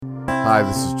Hi,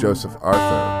 this is Joseph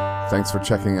Arthur. Thanks for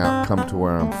checking out Come to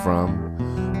Where I'm From.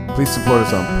 Please support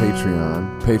us on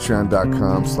Patreon,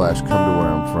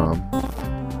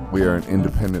 patreon.com/come-to-where-I'm-from. We are an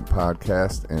independent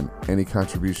podcast, and any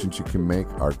contributions you can make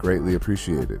are greatly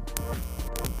appreciated.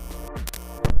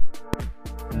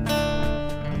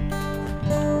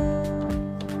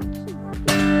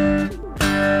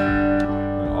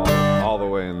 All the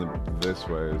way in this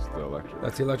way is the electric.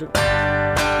 That's the electric?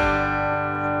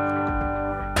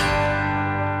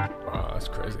 Wow, that's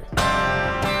crazy.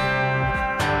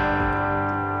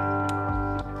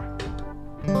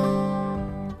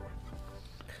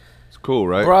 It's cool,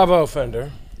 right? Bravo,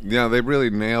 Fender. Yeah, they really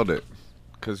nailed it.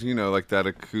 Because, you know, like that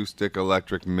acoustic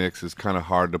electric mix is kind of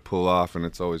hard to pull off, and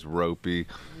it's always ropey.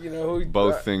 You know,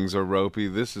 Both things are ropey.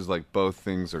 This is like both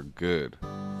things are good.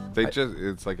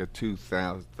 It's like a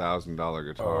 $2,000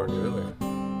 guitar. Oh, really?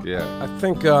 Yeah. I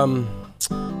think,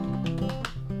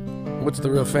 what's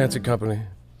the real fancy company?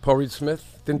 Paul Reed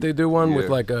Smith? Didn't they do one with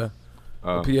like a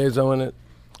piezo in it?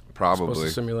 Probably. Supposed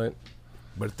to simulate,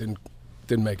 but it didn't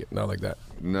make it. Not like that.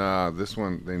 Nah, this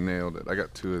one, they nailed it. I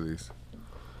got 2 of these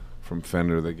from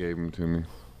Fender. They gave them to me.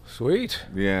 Sweet.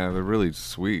 Yeah, they're really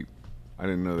sweet. I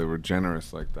didn't know they were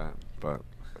generous like that, but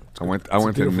I went to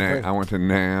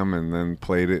NAMM and then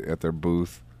played it at their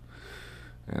booth,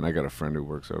 and I got a friend who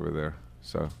works over there.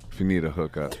 So if you need a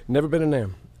hookup, Never been a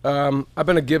NAMM. I've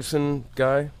been a Gibson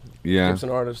guy,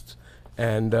 Gibson artist,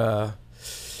 and but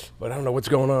I don't know what's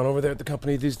going on over there at the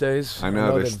company these days. I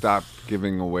know they stopped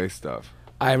giving away stuff.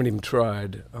 I haven't even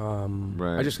tried.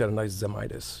 Right. I just got a nice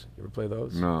Zemitis. You ever play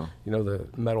those? No. You know the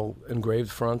metal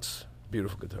engraved fronts?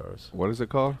 Beautiful guitars. What is it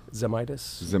called?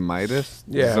 Zemitis. Zemitis?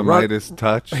 Yeah. Zemitis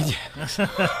Touch?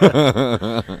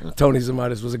 Tony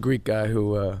Zemitis was a Greek guy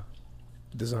who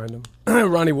designed them.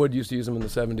 Ronnie Wood used to use them in the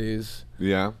 70s.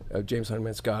 Yeah. James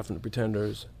Honeyman Scott from the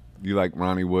Pretenders. You like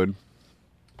Ronnie Wood?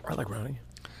 I like Ronnie.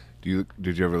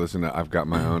 Did you ever listen to I've Got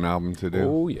My Own Album to Do?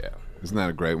 Oh, yeah. Isn't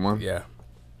that a great one? Yeah.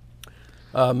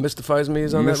 Mystifies Me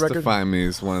is on that record. Mystify Me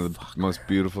is one of the most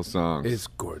beautiful songs. It's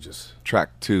gorgeous.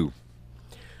 Track 2.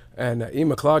 And Ian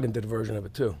McLaughlin did a version of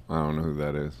it, too. I don't know who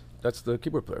that is. That's the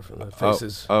keyboard player from the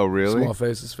Faces. Oh, really? Small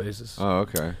Faces. Oh,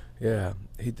 okay. Yeah.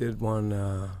 He did one,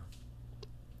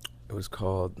 it was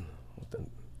called,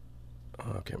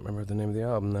 I can't remember the name of the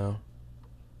album now.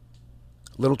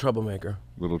 Little Troublemaker.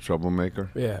 Little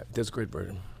Troublemaker? Yeah, that's a great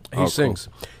version. He Cool. sings.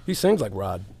 He sings like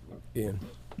Rod, Ian.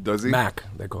 Does he? Mac,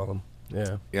 they call him.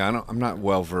 Yeah. Yeah, I'm not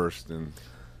well versed in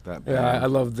that band. Yeah, I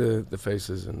love the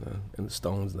Faces and the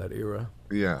Stones in that era.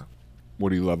 Yeah. What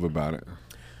do you love about it?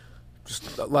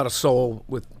 Just a lot of soul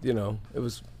with, it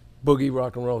was boogie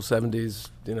rock and roll 70s,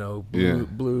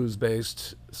 blues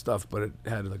based stuff, but it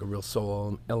had like a real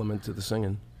soul element to the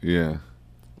singing. Yeah.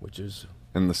 Which is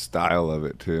and the style of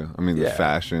it too. I mean, the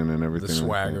fashion and everything. The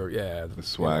swagger, yeah. The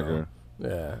swagger.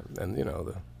 Yeah, and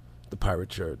the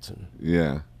pirate shirts and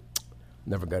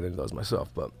never got into those myself,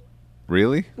 but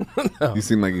really? No. You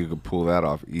seem like you could pull that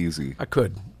off easy. I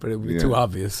could, but it would be too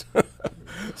obvious.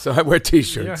 So I wear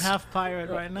T-shirts. You're half pirate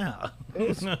right now.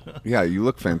 Yeah, you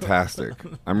look fantastic.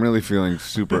 I'm really feeling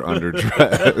super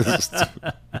underdressed.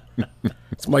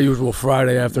 It's my usual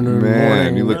Friday afternoon. Man,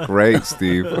 morning. you look great,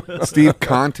 Steve. Steve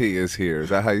Conti is here. Is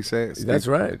that how you say it? That's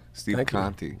right. Steve Thank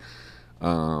Conti.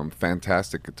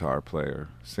 Fantastic guitar player,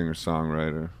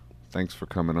 singer-songwriter. Thanks for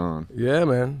coming on. Yeah,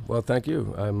 man. Well, thank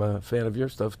you. I'm a fan of your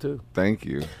stuff, too. Thank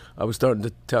you. I was starting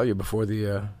to tell you before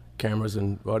the cameras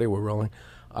and audio were rolling.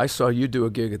 I saw you do a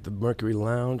gig at the Mercury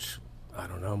Lounge. I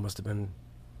don't know,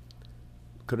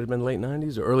 could have been late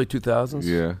 90s or early 2000s.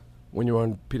 Yeah. When you were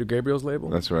on Peter Gabriel's label.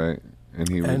 That's right.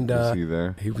 And was he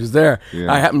there? He was there.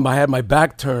 Yeah. I had my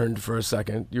back turned for a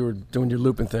second. You were doing your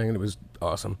looping thing, and it was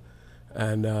awesome.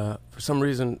 And for some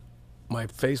reason, my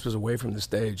face was away from the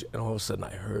stage, and all of a sudden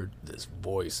I heard this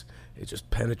voice. It just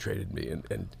penetrated me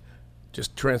and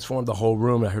just transformed the whole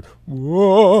room. I heard,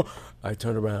 whoa! I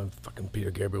turned around, fucking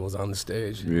Peter Gabriel was on the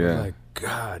stage. Yeah. I was like,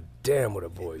 God damn, what a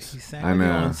voice. He sang with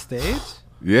you on stage?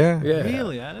 Yeah. Yeah.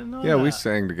 Really? I didn't know that. Yeah, we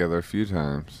sang together a few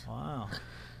times. Wow.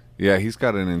 Yeah, he's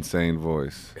got an insane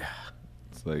voice. Yeah.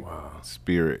 It's like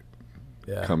spirit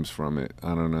comes from it.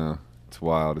 I don't know. It's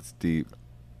wild. It's deep.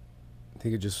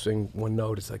 He could just sing one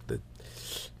note. It's like the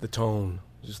tone,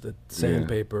 just the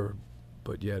sandpaper,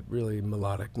 but yet really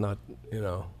melodic, not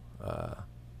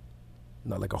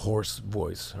like a hoarse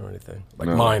voice or anything, like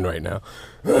mine right now.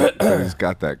 He's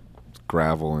got that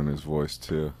gravel in his voice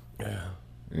too. Yeah.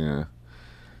 Yeah.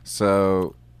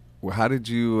 So, how did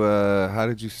you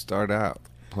start out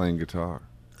playing guitar?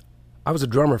 I was a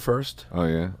drummer first. Oh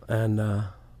yeah. And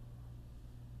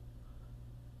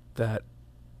that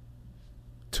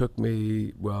took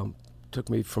me took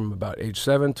me from about age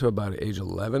 7 to about age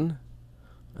 11,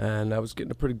 and I was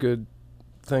getting a pretty good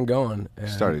thing going. And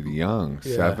Started young,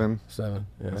 yeah, 7. 7.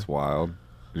 Yeah. That's wild.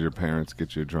 Did your parents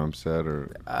get you a drum set or?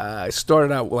 I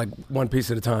started out like one piece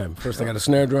at a time. First, I got a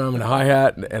snare drum and a hi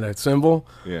hat and a cymbal.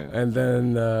 Yeah. And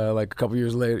then, like a couple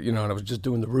years later, and I was just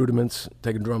doing the rudiments,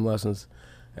 taking drum lessons.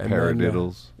 And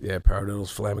Paradiddles. Paradiddles,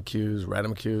 flamacus,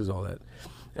 ratamacus, all that.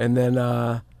 And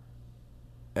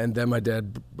then my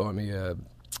dad bought me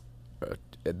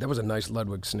that was a nice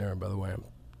Ludwig snare, by the way. I'm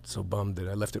so bummed that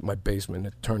I left it in my basement.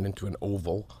 It turned into an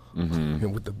oval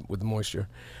with the moisture.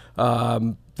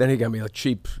 Then he got me a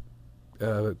cheap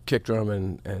kick drum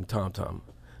and tom-tom.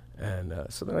 And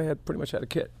so then I pretty much had a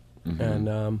kit.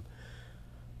 And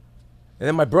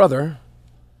then my brother,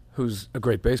 who's a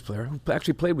great bass player, who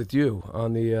actually played with you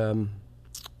on the,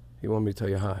 he wanted me to tell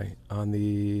you hi, on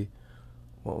the,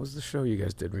 what was the show you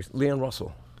guys did recently? Leon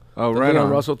Russell. Oh, the right Leon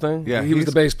on. Russell thing? Yeah, he was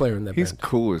the bass player in that He's band.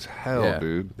 cool as hell, Yeah,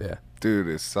 dude. yeah. Dude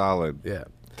is solid. Yeah.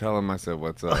 Tell him I said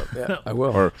what's up. Yeah, I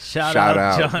will. Or Shout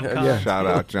out John Yeah. Conte. Shout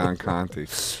out John Conte.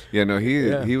 Yeah, no,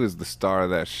 Yeah. he was the star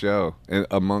of that show, and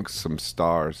amongst some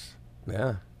stars.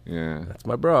 Yeah, Yeah, that's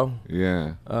my bro.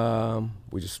 yeah.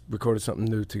 We just recorded something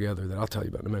new together that I'll tell you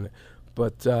about in a minute.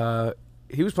 But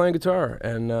he was playing guitar,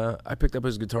 and I picked up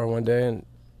his guitar one day and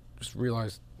just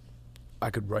realized I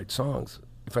could write songs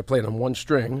if I played on one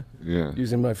string Yeah,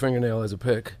 using my fingernail as a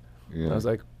pick. yeah. And I was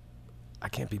like, I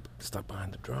can't be stuck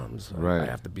behind the drums. Right. I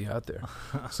have to be out there.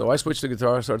 So I switched to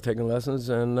guitar, started taking lessons,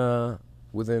 and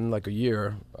within like a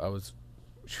year, I was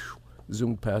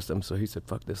zoomed past him. So he said,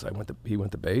 "Fuck this!" He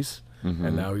went to bass,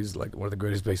 and now he's like one of the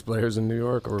greatest bass players in New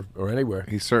York or anywhere.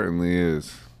 He certainly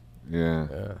is. Yeah.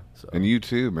 Yeah. So. And you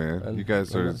too, man. And- You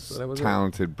guys and are that's- that was it.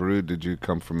 talented brood. Did you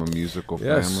come from a musical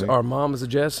Yes, family? our mom is a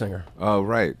jazz singer. Oh,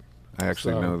 right. I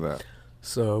actually So- know that.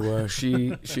 So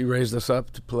she raised us up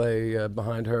to play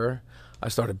behind her. I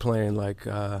started playing like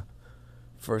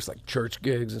first like church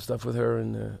gigs and stuff with her,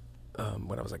 and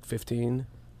when I was like 15.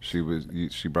 She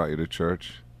brought you to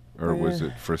church, or was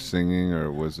it for singing,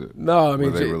 or was it? No, I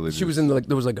mean Were they she religious? was in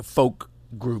there was like a folk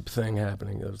group thing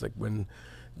happening. It was like when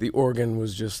the organ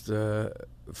was just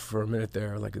for a minute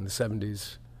there, like in the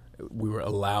 70s. We were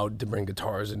allowed to bring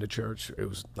guitars into church. It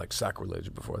was like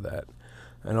sacrilege before that.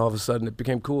 And all of a sudden it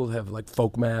became cool to have like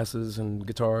folk masses and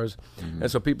guitars. And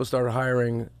so people started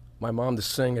hiring my mom to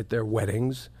sing at their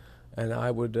weddings, and I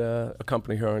would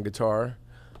accompany her on guitar,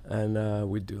 and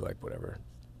we'd do like whatever,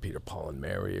 Peter, Paul and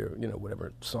Mary, or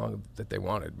whatever song that they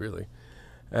wanted really.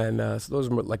 And so those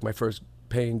were like my first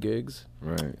paying gigs.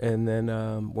 Right. And then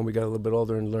when we got a little bit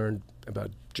older and learned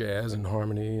about jazz and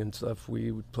harmony and stuff,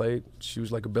 we would play. She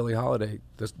was like a Billie Holiday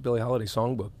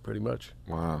songbook, pretty much.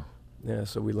 Wow. Yeah,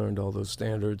 so we learned all those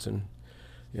standards and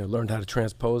learned how to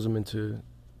transpose them into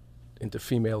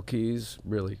female keys,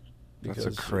 really. That's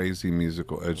a crazy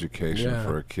musical education Yeah.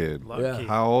 for a kid. Lucky. Yeah.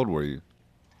 How old were you?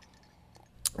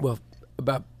 Well,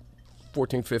 about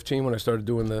 14, 15 when I started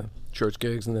doing the church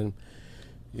gigs, and then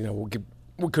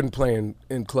we couldn't play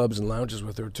in clubs and lounges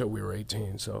with her until we were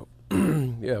 18. So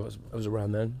yeah, it was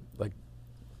around then, like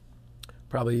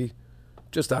probably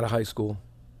just out of high school.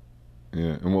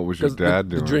 Yeah. And what was your 'Cause dad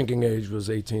the doing? drinking age was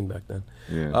 18 back then.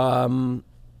 Yeah.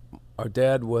 Our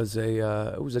dad was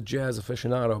a jazz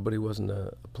aficionado, but he wasn't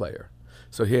a player.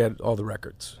 So he had all the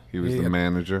records. he was the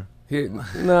manager. He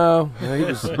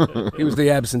was the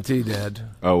absentee dad.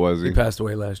 Oh, was he? He passed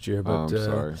away last year. But Oh, I'm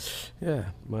sorry. Yeah,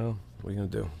 well, what are you gonna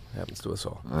do? Happens to us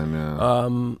all. I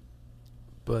know.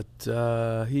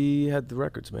 But he had the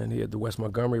records, man. He had the Wes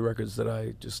Montgomery records that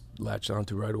I just latched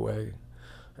onto right away,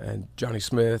 and Johnny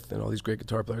Smith and all these great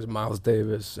guitar players, Miles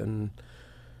Davis and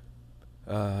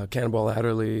Cannonball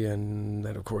Adderley, and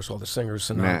then of course all the singers,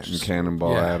 Sinatra. Nat and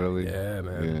Cannonball yeah. Adderley. Yeah,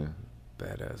 man. Yeah.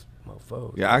 Badass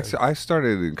mofo. Yeah, I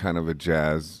started in kind of a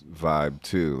jazz vibe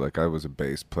too. Like I was a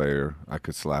bass player. I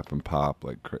could slap and pop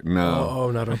like no. Oh,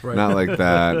 not upright. Not like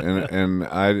that, and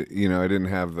I didn't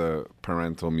have the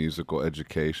parental musical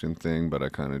education thing, but I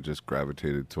kind of just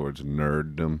gravitated towards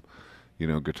nerddom,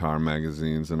 guitar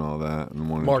magazines and all that, and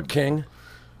wanted Mark to, King.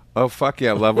 Oh fuck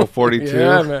yeah, Level 42.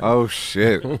 Yeah, man. Oh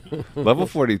shit, Level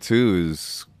 42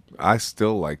 is. I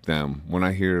still like them when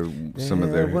I hear some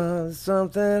of their. There was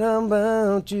something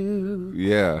about you.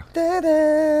 Yeah. Yeah.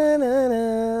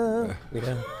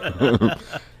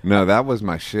 No, that was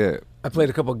my shit. I played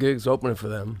a couple gigs opening for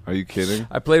them. Are you kidding?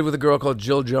 I played with a girl called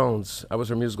Jill Jones. I was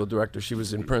her musical director. She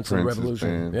was in Prince and Prince's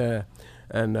Revolution. band. Yeah.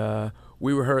 And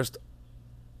we rehearsed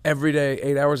every day,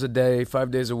 8 hours a day, 5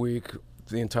 days a week,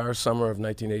 the entire summer of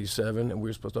 1987. And we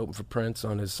were supposed to open for Prince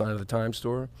on his Sign of the Times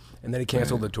tour. And then he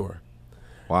canceled the tour.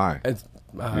 Why? And,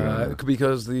 know.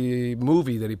 because the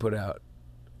movie that he put out,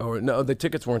 or no, the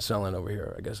tickets weren't selling over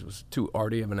here. I guess it was too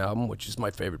arty of an album, which is my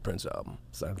favorite Prince album,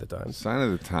 Sign of the Times. Sign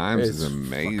of the Times is It's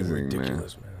amazing, fucking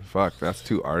ridiculous, man. Fuck, that's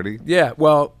too arty. Yeah,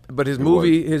 well, but his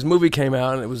movie came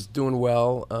out and it was doing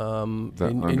well The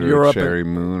in Under Europe. a Cherry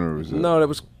Moon, or was it? No, that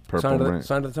was Purple Rain?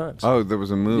 Sign of the Times. Oh, there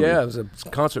was a movie. Yeah, it was a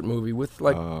concert movie with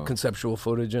like Oh. conceptual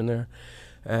footage in there,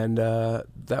 and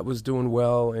that was doing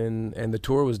well, and the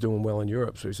tour was doing well in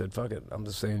Europe. So he said, "Fuck it, I'm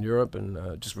just staying in Europe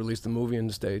and just release the movie in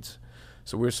the States."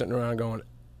 So we were sitting around going,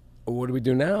 "What do we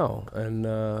do now?" And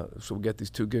so we get these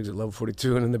 2 gigs at Level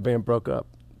 42, and then the band broke up.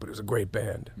 But it was a great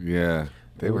band. Yeah,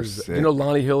 they It were was, sick. You know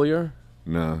Lonnie Hillier?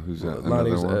 No, who's that?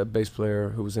 Lonnie's Another a one? bass player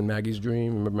who was in Maggie's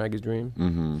Dream. Remember Maggie's Dream?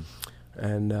 Mm-hmm.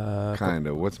 And Kind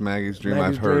of. What's Maggie's Dream?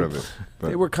 Maggie's I've heard Dream. of it. But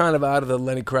they were kind of out of the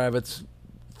Lenny Kravitz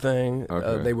thing.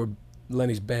 Okay. They were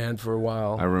Lenny's band for a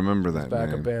while. I remember that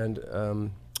Backup name. band.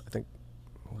 I think,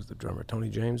 what was the drummer? Tony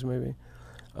James, maybe?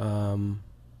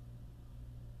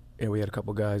 Yeah, we had a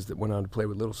couple guys that went on to play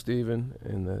with Little Steven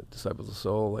in the Disciples of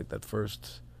Soul, like that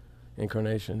first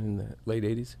incarnation in the late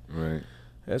 80s. Right.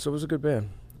 Yeah, so it was a good band.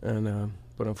 And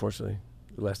but unfortunately,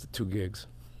 it lasted 2 gigs.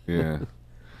 Yeah.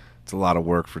 It's a lot of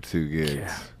work for 2 gigs.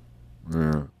 Yeah.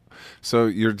 Yeah. So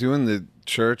you're doing the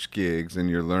church gigs and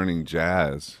you're learning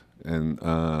jazz, and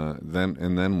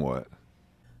then what?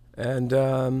 And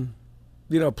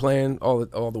playing all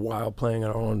the while playing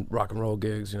our own rock and roll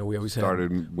gigs. We always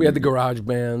Started. we had the garage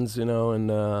bands,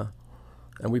 and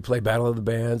we played Battle of the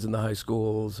Bands in the high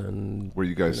schools. And Were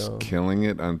you guys killing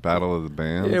it on Battle of the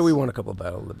Bands? yeah, we won a couple of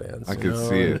Battle of the Bands. I could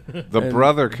see it. The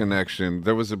brother connection.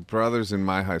 There was a brothers in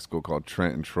my high school called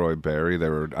Trent and Troy Berry. They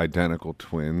were identical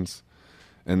twins,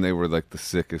 and they were like the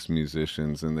sickest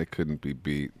musicians, and they couldn't be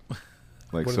beat.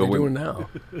 Like, What are they doing now?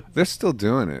 They're still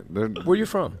doing it. They're Where are you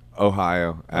from?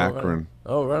 Ohio, Akron.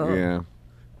 Oh, right on. Yeah,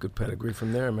 Good pedigree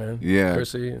from there, man. Yeah.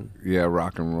 Chrissy. And yeah.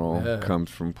 Rock and roll Yeah. comes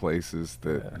from places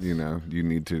that Yes. you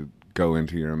need to go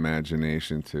into your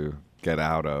imagination to get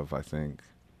out of. I think.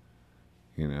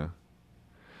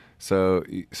 So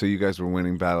you guys were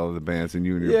winning Battle of the Bands, and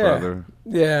you and your brother.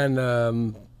 Yeah,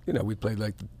 and we played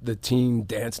like the teen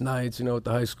dance nights, at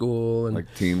the high school, and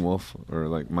Like Teen Wolf or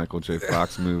like Michael J.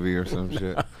 Fox movie or some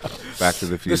shit. Back to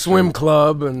the Future. the swim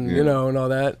club, and Yeah. and all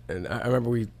that. And I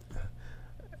remember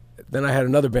then I had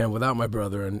another band without my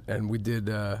brother, and we did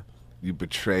You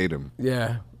betrayed him.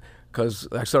 because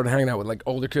I started hanging out with like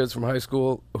older kids from high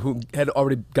school who had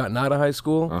already gotten out of high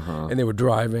school, Uh-huh. and they were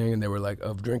driving, and they were like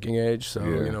of drinking age, so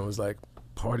Yeah. it was like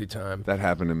party time. That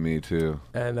happened to me too.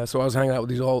 And so I was hanging out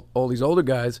with all these older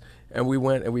guys, and we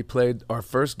went and we played our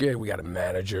first gig. We got a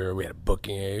manager, we had a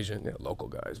booking agent, local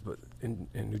guys, but in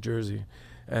New Jersey.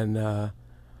 And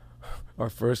our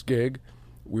first gig,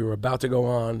 we were about to go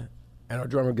on, and our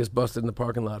drummer gets busted in the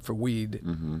parking lot for weed.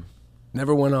 Mm-hmm.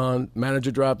 Never went on.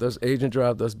 Manager dropped us, agent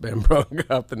dropped us, band broke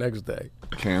up the next day.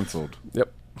 Canceled.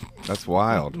 Yep. That's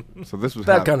wild. So this was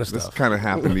That kind of This stuff. kind of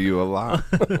happened to you a lot.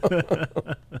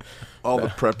 All the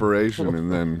preparation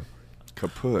and then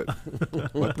kaput.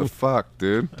 What the fuck,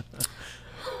 dude?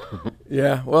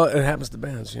 Yeah, well, it happens to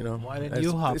bands, Why didn't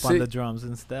you hop on the drums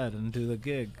instead and do the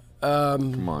gig?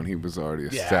 Come on, he was already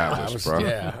established, bro.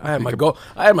 Yeah, I had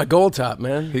my gold top,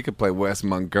 man. He could play Wes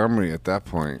Montgomery at that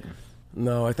point.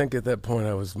 No, I think at that point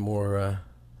I was more,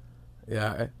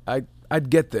 I'd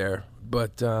get there,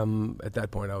 but at that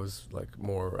point I was like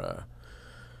more,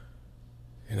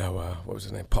 what was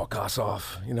his name? Paul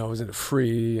Kossoff. I was into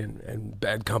Free and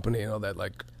Bad Company and all that,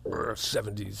 like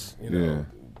 70s, Yeah.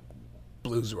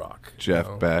 blues rock.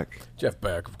 Jeff Beck, Jeff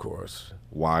Beck, of course.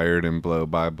 Wired and Blow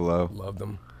by Blow, Loved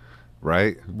them.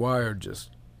 right? Wired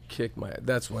just kicked my.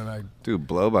 That's when I Dude,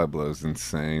 Blow by Blow's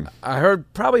insane.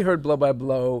 probably heard Blow by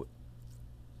Blow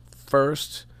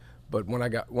first, but when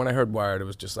I heard Wired, it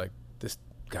was just like, this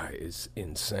guy is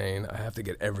insane. I have to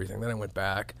get everything. Then I went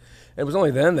back. It was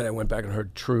only then that I went back and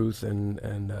heard Truth and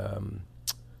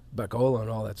Beckola and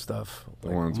all that stuff.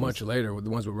 Much later, with the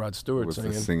ones with Rod Stewart With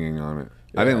singing. the singing on it.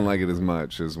 Yeah. I didn't like it as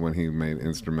much as when he made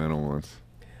instrumental ones.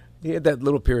 He had that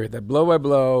little period, that Blow by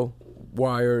Blow,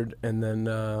 Wired, and then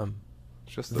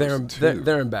Just There those two.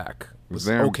 and Back was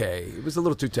There- okay. It was a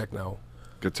little too techno.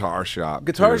 Guitar Shop.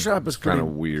 Guitar too. Shop is kind of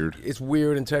pretty- weird. It's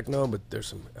weird and techno, but there's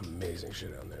some amazing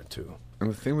shit on there too. And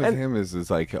the thing with And- him is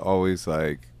like always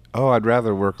like, oh, I'd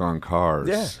rather work on cars.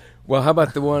 Yeah. Well, how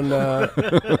about the one?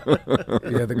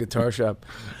 The Guitar Shop.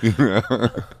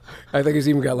 I think he's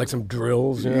even got like some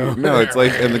drills. No, it's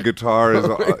like, and the guitar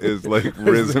is like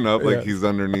risen up, like Yeah. he's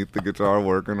underneath the guitar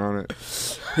working on it.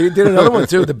 He did another one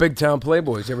too, the Big Town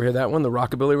Playboys. You ever hear that one, the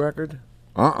Rockabilly record?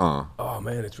 Uh-uh. Oh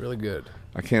man, it's really good.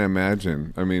 I can't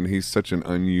imagine. I mean, he's such an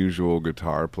unusual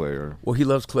guitar player. Well, he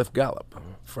loves Cliff Gallup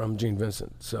from Gene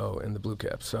Vincent, so in the Blue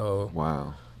Caps. So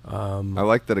wow. I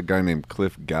like that a guy named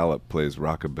Cliff Gallup plays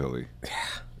rockabilly.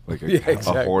 Like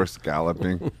a horse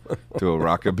galloping to a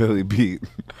rockabilly beat.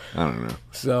 I don't know.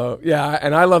 So, yeah,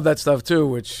 and I love that stuff too,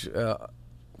 which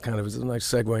kind of is a nice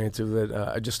segue into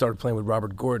that. I just started playing with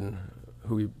Robert Gordon,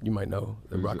 who you might know,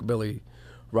 the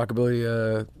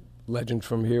rockabilly legend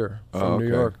from here, from New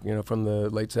York, from the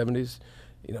late 70s.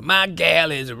 My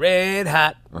gal is red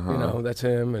hot. That's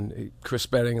him. And Chris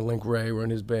Spedding and Link Ray were in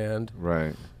his band.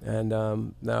 Right. And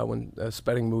now when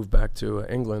Spedding moved back to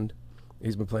England,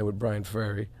 he's been playing with Brian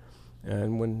Ferry.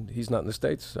 And when he's not in the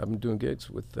States, I've been doing gigs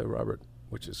with Robert,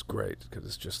 which is great because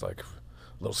it's just like a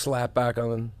little slap back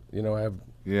on, I have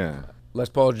Les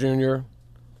Paul Jr., a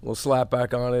little slap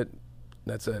back on it.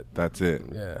 That's it. That's it.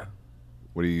 Yeah.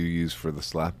 What do you use for the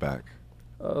slap back?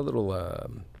 A little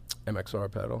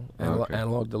MXR pedal,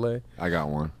 analog delay. I got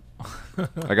one.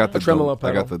 I got the tremolo pedal.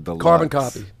 I got the deluxe. Carbon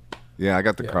copy. Yeah, I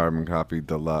got the carbon copy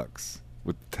deluxe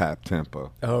with tap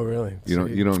tempo. Oh, really?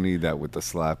 You don't need that with the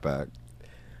slap back.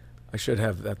 I should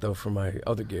have that though for my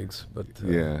other gigs, but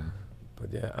yeah,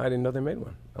 I didn't know they made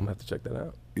one. I'm gonna have to check that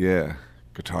out. Yeah,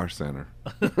 Guitar Center.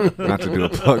 Not to do a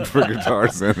plug for Guitar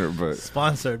Center, but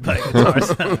sponsored by Guitar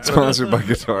Center. Sponsored by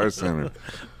Guitar Center.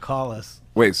 Call us.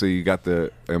 Wait, so you got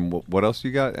and what else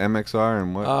you got? MXR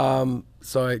and what?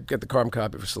 So I get the carbon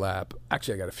copy for slap.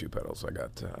 Actually, I got a few pedals. I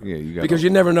got you got because you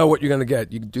never know what you're gonna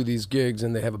get. You do these gigs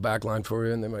and they have a backline for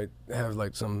you, and they might have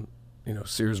like some.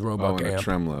 Sears Roebuck amp. A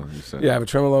tremolo, you said. Yeah, I have a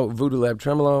tremolo, Voodoo Lab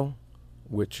tremolo,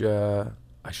 which I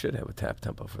should have a tap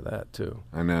tempo for that too.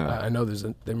 I know. I know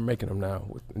they're making them now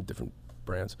in different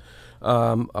brands.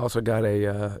 I also got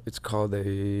it's called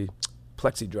a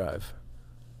Plexi Drive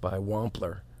by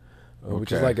Wampler,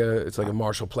 which is like a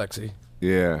Marshall Plexi.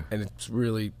 Yeah. And it's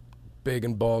really big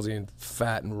and ballsy and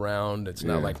fat and round. It's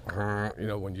not like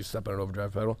when you step on an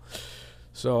overdrive pedal.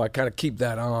 So I kind of keep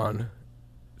that on.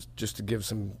 Just to give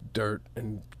some dirt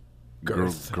and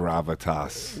girth.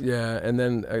 Gravitas. Yeah, and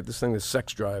then this thing, the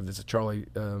Sex Drive, that's a Charlie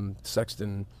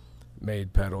Sexton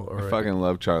made pedal. I fucking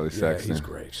love Charlie Sexton. Yeah, he's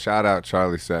great. Shout out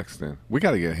Charlie Sexton. We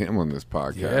got to get him on this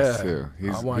podcast too.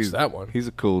 I watched that one. He's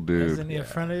a cool dude. Isn't he a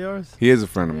friend of yours? He is a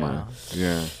friend of mine.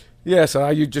 Yeah. Yeah, so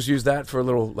I just use that for a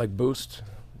little like boost,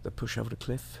 the push over the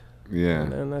cliff. Yeah.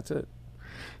 And that's it.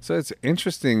 So it's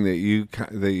interesting that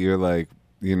you're like,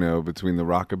 between the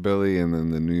rockabilly and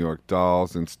then the New York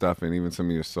Dolls and stuff, and even some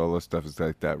of your solo stuff is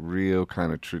like that real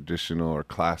kind of traditional or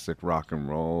classic rock and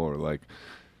roll, or like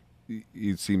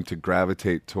you seem to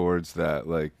gravitate towards that,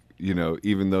 like,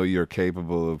 even though you're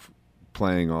capable of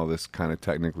playing all this kind of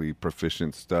technically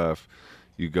proficient stuff,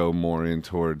 you go more in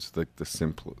towards like the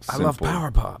simple. I love power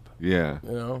pop. Yeah.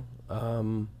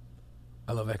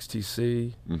 I love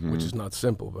XTC, which is not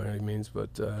simple by any means,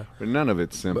 but none of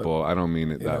it's simple. I don't mean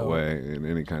it that way in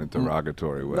any kind of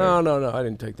derogatory way. No, I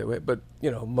didn't take that way. But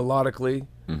melodically,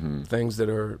 things that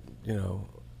are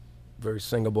very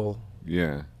singable.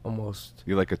 Yeah, almost.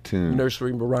 You like a tune,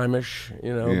 nursery rhymish,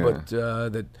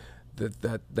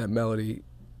 but that melody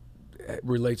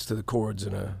relates to the chords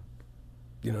in a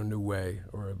new way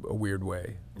or a weird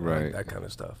way, right? That kind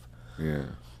of stuff. Yeah,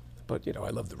 but I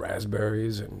love the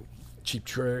Raspberries and Cheap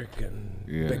Trick and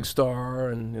Big Star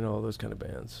and all those kind of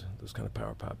bands, those kind of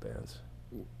power pop bands.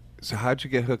 So how'd you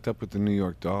get hooked up with the New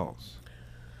York Dolls?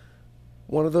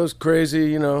 One of those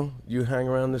crazy, you hang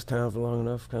around this town for long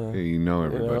enough, kind of. Yeah, you know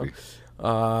everybody.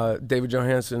 David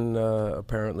Johansen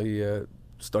apparently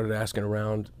started asking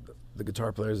around the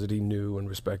guitar players that he knew and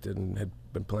respected and had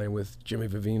been playing with. Jimmy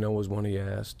Vivino was one he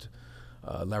asked.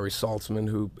 Larry Saltzman,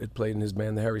 who had played in his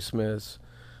band, the Harry Smiths,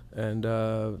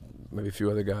 and maybe a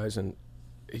few other guys, and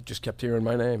he just kept hearing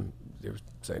my name. They were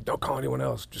saying, don't call anyone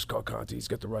else, just call Conte. He's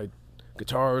got the right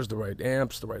guitars, the right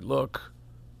amps, the right look,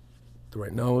 the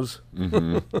right nose,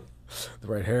 the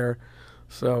right hair.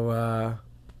 So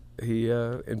he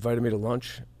invited me to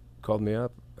lunch, called me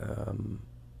up.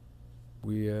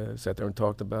 We sat there and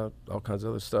talked about all kinds of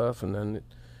other stuff, and then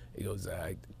he goes,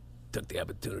 I took the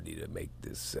opportunity to make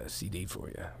this CD for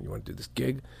you. You want to do this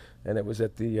gig? And it was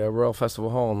at the Royal Festival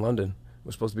Hall in London. It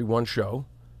was supposed to be one show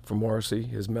for Morrissey,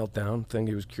 his Meltdown thing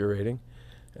he was curating.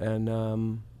 And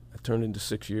it turned into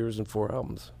 6 years and 4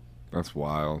 albums. That's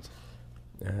wild.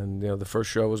 And, the first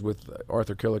show was with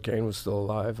Arthur Killer Kane was still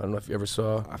alive. I don't know if you ever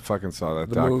saw. I fucking saw that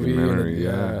the documentary. Movie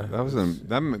yeah.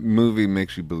 That movie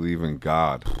makes you believe in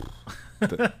God.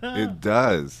 It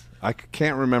does. I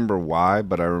can't remember why,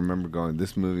 but I remember going,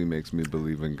 this movie makes me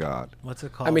believe in God. What's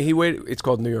it called? I mean, it's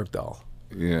called New York Doll.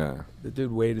 Yeah. The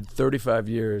dude waited 35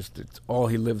 years. All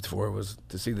he lived for was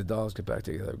to see the Dolls get back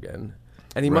together again.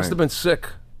 And he must have been sick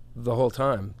the whole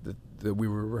time that we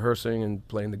were rehearsing and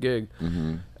playing the gig.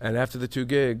 Mm-hmm. And after the 2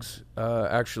 gigs,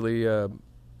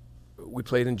 we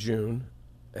played in June,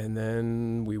 and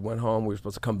then we went home. We were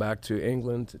supposed to come back to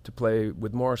England to play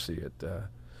with Morrissey at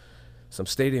some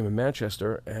stadium in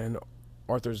Manchester, and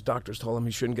Arthur's doctors told him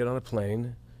he shouldn't get on a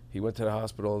plane. He went to the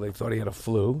hospital. They thought he had a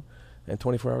flu, and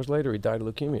 24 hours later, he died of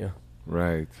leukemia.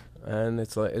 Right. And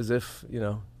it's like as if,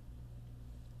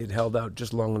 it held out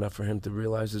just long enough for him to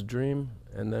realize his dream,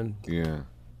 and then, Yeah.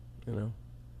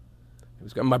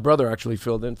 My brother actually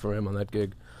filled in for him on that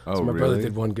gig. Oh, so my really? brother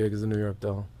did 1 gig as a New York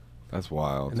Doll. That's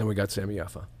wild. And then we got Sammy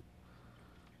Yaffa.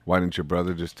 Why didn't your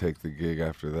brother just take the gig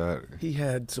after that? He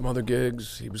had some other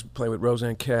gigs. He was playing with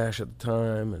Roseanne Cash at the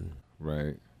time, and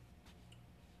Right.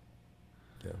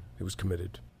 yeah, he was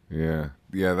committed. Yeah.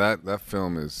 Yeah, that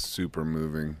film is super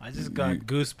moving. I just got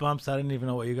goosebumps. I didn't even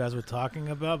know what you guys were talking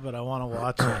about, but I want to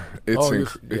watch it.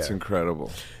 It's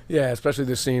incredible. Yeah, especially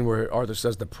the scene where Arthur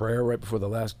says the prayer right before the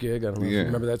last gig. I don't know if you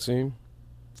remember that scene.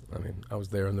 I mean, I was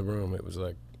there in the room. It was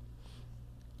like,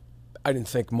 I didn't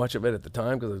think much of it at the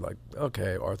time because I was like,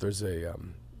 okay, Arthur's a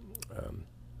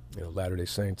Latter-day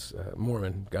Saints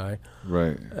Mormon guy.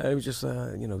 Right. And it was just,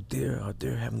 our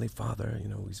dear Heavenly Father,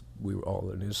 we were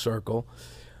all in his circle.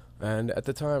 And at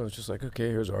the time, it was just like, okay,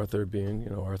 here's Arthur being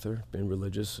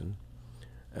religious.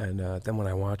 And then when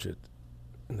I watch it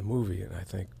in the movie, and I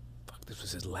think, fuck, this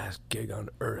was his last gig on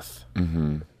Earth.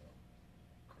 Mm-hmm.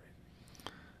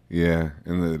 Yeah,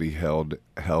 and that he held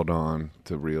on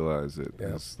to realize it.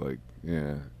 Yeah. It's like,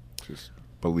 just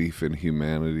belief in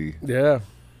humanity. Yeah.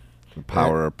 The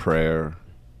power of prayer.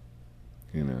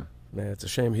 Man, it's a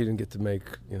shame he didn't get to make,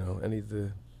 any of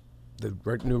the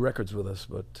new records with us,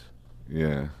 but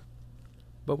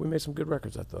we made some good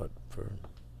records, I thought. For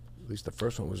at least the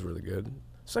first one was really good. The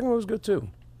second one was good too,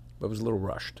 but it was a little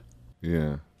rushed.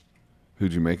 Yeah.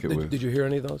 Who'd you make it with? Did you hear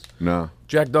any of those? No.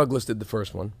 Jack Douglas did the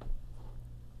first one.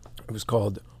 It was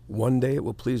called "One Day It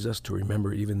Will Please Us to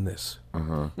Remember Even This."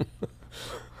 Uh-huh.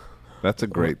 That's a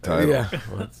great title. Yeah,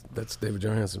 well, that's David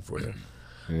Johansen for you.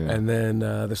 Yeah. And then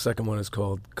the second one is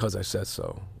called "'Cause I Said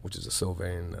So," which is a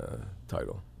Sylvain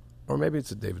title. Or maybe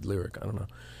it's a David lyric, I don't know.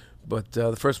 But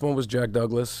the first one was Jack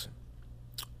Douglas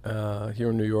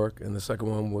here in New York, and the second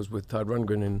one was with Todd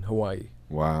Rundgren in Hawaii.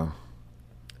 Wow.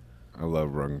 I love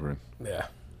Rundgren. Yeah.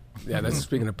 Yeah, that's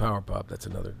speaking of power pop, that's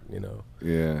another,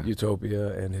 Yeah.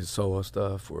 Utopia and his solo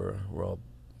stuff were all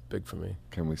big for me.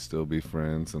 Can We Still Be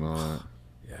Friends and all that?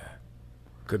 Yeah.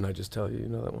 Couldn't I just tell you,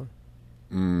 that one?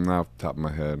 Not off the top of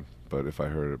my head, but if I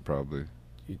heard it, probably.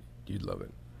 You'd love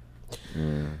it.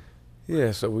 Yeah.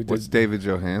 Yeah, so we did. What's David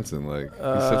Johansen like? He's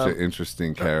such an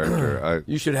interesting character.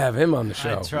 You should have him on the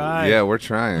show. I tried. Yeah, we're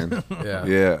trying. Yeah.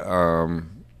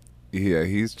 Yeah,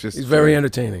 he's very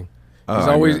entertaining.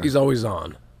 He's always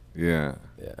on. Yeah.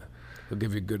 Yeah. He'll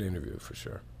give you a good interview for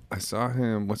sure. I saw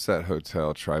him. What's that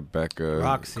hotel? Tribeca.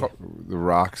 Roxy. The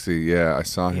Roxy. Yeah, I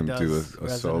saw him do a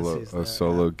residencies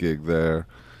solo there, gig there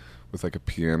with like a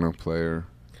piano player.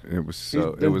 It was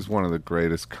it was one of the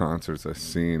greatest concerts I've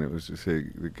seen. It was just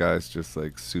the guy's just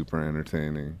like super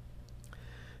entertaining.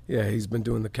 Yeah, he's been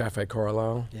doing the Cafe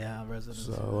Carlisle. Yeah,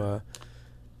 residency. So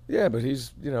but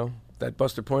he's that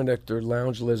Buster Poindexter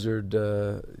Lounge Lizard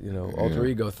alter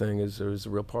ego thing is a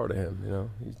real part of him.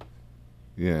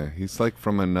 He's like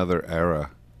from another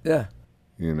era. Yeah.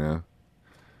 He's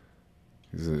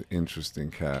an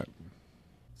interesting cat.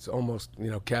 It's almost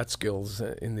Catskills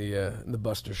in the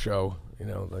Buster show,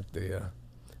 like the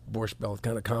Borscht Belt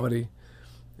kind of comedy,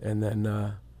 and then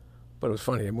but it was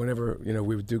funny. And whenever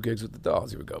we would do gigs with the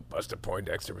Dolls, he would go, "Buster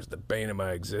Poindexter was the bane of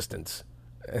my existence,"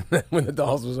 and then when the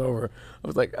Dolls was over, I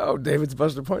was like, "Oh, David's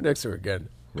Buster Poindexter again."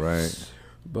 Right.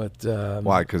 But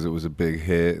why? Because it was a big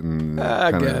hit, and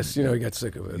I guess he got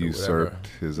sick of it. Usurped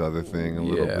his other thing a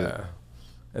little bit. Yeah,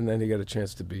 and then he got a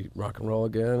chance to be rock and roll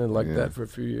again, and that for a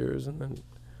few years, and then.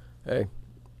 Hey,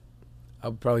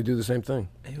 I'll probably do the same thing.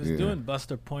 He was doing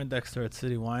Buster Poindexter at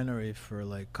City Winery for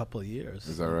like a couple of years.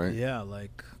 Is that right? Yeah,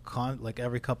 like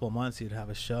every couple of months he'd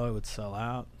have a show. It would sell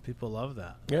out. People love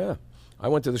that. Yeah, I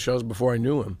went to the shows before I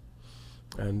knew him,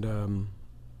 and it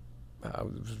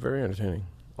was very entertaining.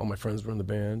 All my friends were in the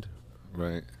band.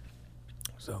 Right.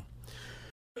 So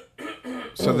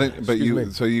then, but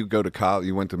you go to college.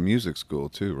 You went to music school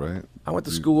too, right? I went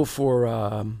to school for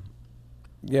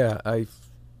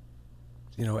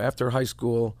after high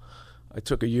school, I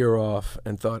took a year off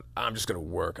and thought, I'm just going to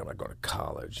work. I'm not going to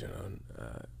college, And,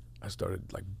 I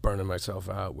started like burning myself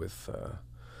out with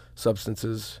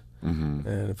substances. And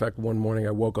in fact, one morning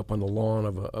I woke up on the lawn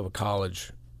of a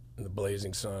college in the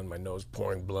blazing sun, my nose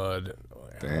pouring blood.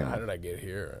 Damn. How did I get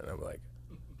here? And I'm like,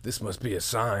 this must be a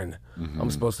sign. I'm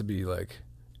supposed to be like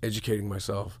educating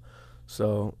myself.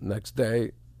 So next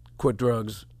day, quit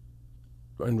drugs,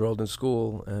 enrolled in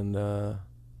school, and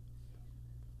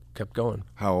kept going.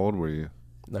 How old were you?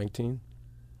 19.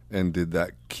 And did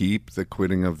that keep the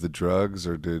quitting of the drugs,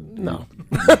 or did No,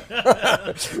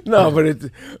 no, but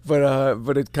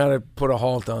it kind of put a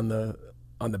halt on the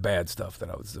bad stuff that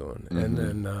I was doing, and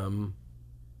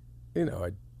then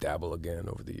I dabble again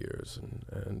over the years,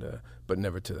 and but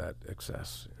never to that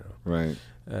excess, Right.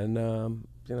 And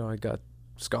I got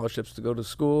scholarships to go to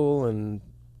school, and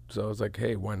so I was like,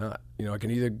 hey, why not? I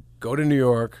can either go to New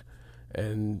York,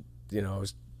 and I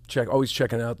was always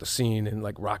checking out the scene in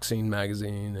like Rock Scene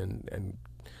magazine, and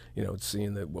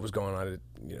seeing what was going on at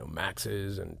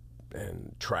Max's and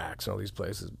Tracks and all these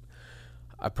places.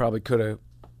 I probably could have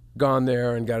gone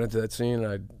there and got into that scene.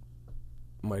 I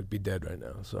might be dead right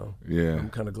now. So Yeah. I'm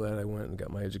kind of glad I went and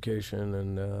got my education,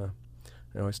 and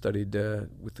I studied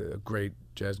with a great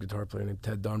jazz guitar player named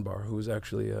Ted Dunbar, who was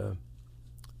actually a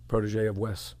protege of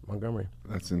Wes Montgomery.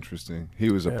 That's interesting. He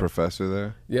was a professor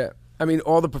there? Yeah. I mean,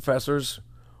 all the professors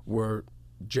were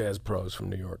jazz pros from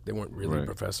New York. They weren't really Right.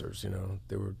 professors,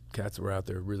 They were cats that were out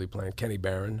there really playing. Kenny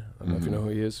Barron, I don't know if you know who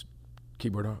he is.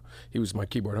 He was my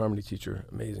keyboard harmony teacher,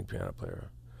 amazing piano player.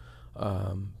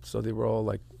 So they were all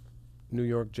like New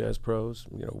York jazz pros,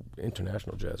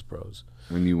 international jazz pros.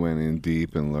 When you went in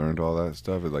deep and learned all that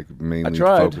stuff, it like mainly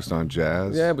tried. focused on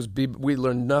jazz? Yeah, it was we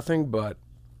learned nothing but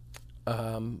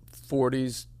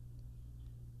 40s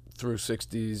through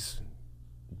 60s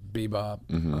bebop,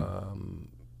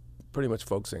 pretty much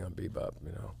focusing on bebop,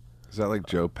 Is that like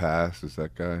Joe Pass? Is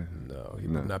that guy? No, he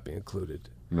would not be included.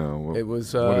 No. It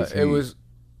was, what is it he? was,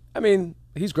 I mean,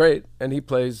 he's great, and he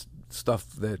plays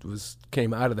stuff that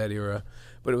came out of that era,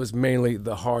 but it was mainly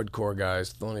the hardcore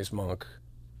guys, Thelonious Monk,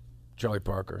 Charlie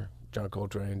Parker, John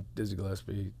Coltrane, Dizzy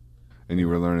Gillespie. And you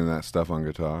were learning that stuff on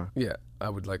guitar? Yeah, I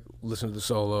would like listen to the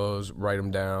solos, write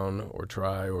them down, or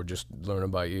try, or just learn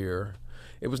them by ear.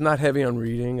 It was not heavy on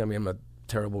reading. I mean, I'm a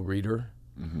terrible reader,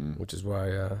 which is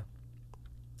why,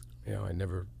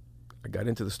 I got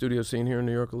into the studio scene here in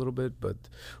New York a little bit, but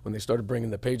when they started bringing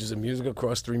the pages of music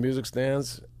across 3 music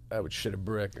stands, I would shit a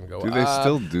brick and go, Do they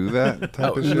still do that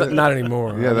type of shit? Not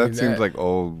anymore. Yeah, I that mean, seems like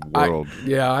old world.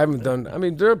 I haven't done, I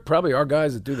mean, there probably are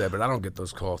guys that do that, but I don't get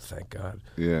those calls, thank God.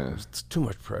 Yeah. It's too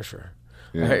much pressure.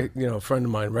 Yeah. A friend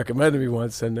of mine recommended me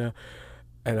once, and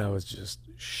I was just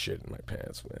shitting my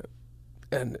pants, man.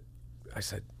 And I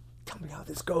said, tell me how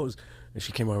this goes. And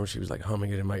she came over and she was like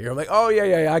humming it in my ear. I'm like, oh,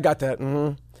 yeah, I got that.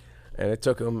 And it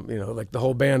took them, like the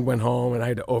whole band went home and I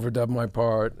had to overdub my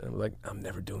part. And I'm like, I'm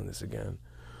never doing this again.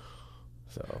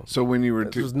 So when you were...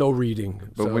 there was no reading.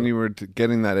 But when you were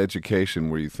getting that education,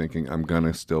 were you thinking, I'm going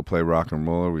to still play rock and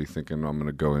roll, or were you thinking, I'm going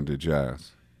to go into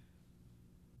jazz?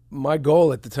 My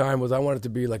goal at the time was I wanted to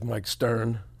be like Mike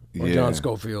Stern or John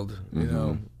Scofield,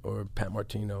 or Pat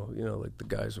Martino, like the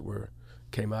guys that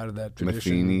came out of that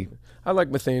tradition. Metheny. I like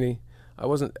Metheny.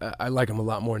 I like him a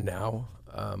lot more now.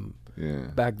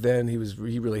 Back then, he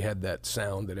really had that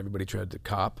sound that everybody tried to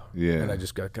cop. Yeah. And I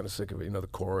just got kind of sick of it, the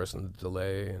chorus and the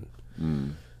delay and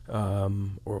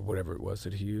or whatever it was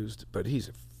that he used. But he's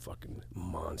a fucking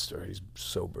monster. He's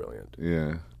so brilliant.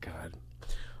 Yeah. God.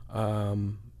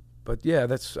 But yeah,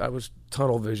 I was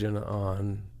tunnel vision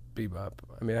on bebop.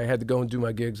 I mean, I had to go and do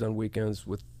my gigs on weekends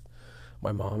with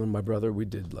my mom and my brother. We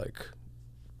did like,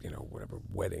 whatever,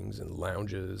 weddings and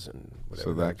lounges and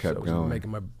whatever. So that kept I was going. making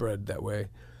my bread that way.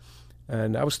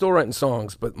 And I was still writing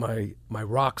songs, but my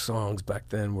rock songs back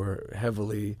then were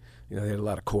heavily, they had a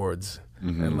lot of chords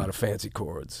and a lot of fancy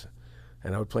chords.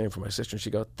 And I would play them for my sister, and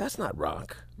she'd go, that's not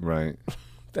rock. Right.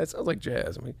 That sounds like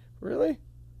jazz. I mean, really?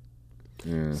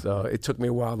 Yeah. So it took me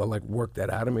a while to like work that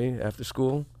out of me after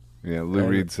school. Yeah, Lou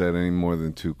Reed said any more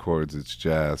than 2 chords, it's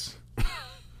jazz.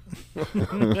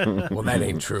 Well, that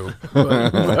ain't true.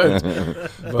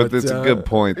 But it's a good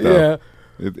point, though.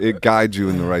 Yeah. It guides you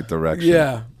in the right direction.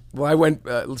 Yeah. Well, I went,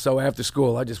 so after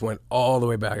school, I just went all the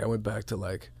way back. I went back to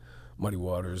like Muddy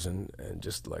Waters and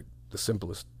just like the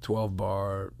simplest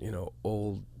 12-bar,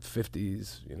 old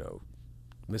 50s,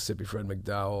 Mississippi Fred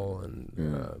McDowell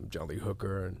and John Lee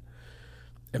Hooker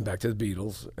and back to the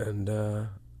Beatles and,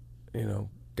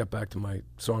 got back to my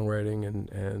songwriting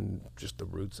and just the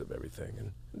roots of everything.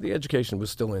 And the education was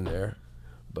still in there,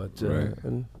 but,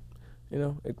 and,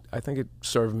 I think it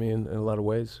served me in a lot of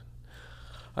ways.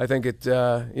 I think it,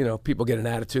 people get an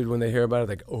attitude when they hear about it,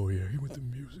 like, oh yeah, he went to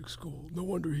music school. No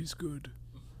wonder he's good.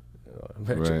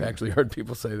 I've actually heard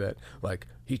people say that, like,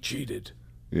 he cheated.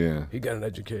 Yeah. He got an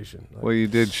education. Like, Well, you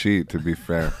did cheat, to be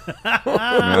fair.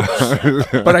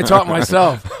 but I taught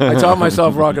myself.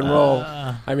 Rock and roll.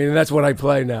 I mean, that's what I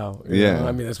play now. You know?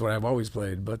 I mean, that's what I've always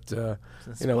played. But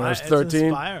when I was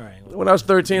 13,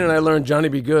 and I learned Johnny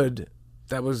B. Goode,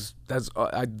 that's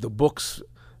the books.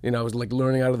 I was like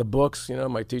learning out of the books.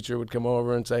 My teacher would come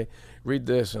over and say, "Read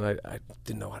this," and I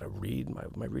didn't know how to read.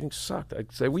 My reading sucked.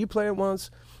 I'd say, "Will you play it once?"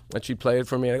 And she'd play it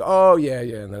for me. And I go, "Oh yeah,"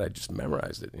 and then I just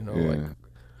memorized it.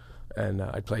 And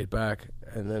I'd play it back.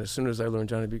 And then as soon as I learned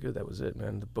Johnny B. Goode, that was it,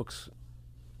 man. The books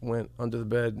went under the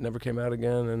bed, never came out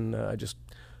again, and I just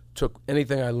took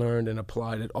anything I learned and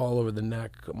applied it all over the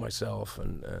neck of myself.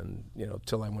 And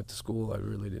till I went to school, I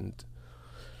really didn't.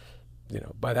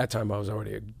 By that time, I was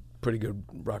already a pretty good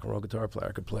rock and roll guitar player.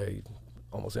 I could play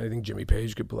almost anything Jimmy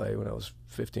Page could play when I was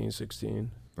 15,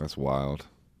 16. That's wild.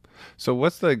 So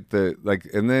what's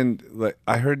and then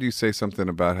I heard you say something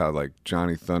about how like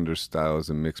Johnny Thunders style is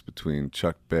a mix between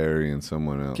Chuck Berry and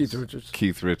someone else.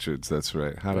 Keith Richards, that's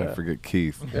right. How did I forget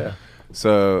Keith? Yeah.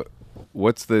 So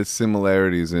what's the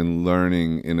similarities in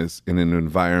learning in an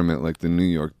environment like the New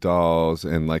York Dolls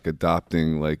and like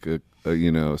adopting like a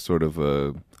sort of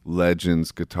a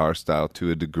Legends guitar style to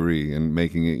a degree and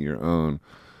making it your own?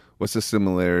 What's the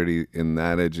similarity in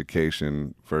that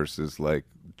education versus like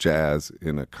jazz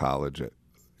in a college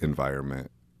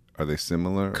environment? Are they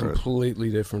similar?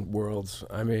 Completely different worlds.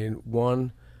 I mean,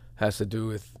 one has to do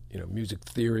with music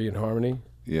theory and harmony.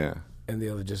 Yeah. And the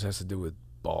other just has to do with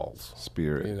balls,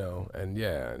 spirit.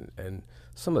 And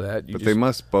some of that. They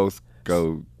must both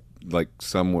go like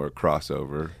somewhere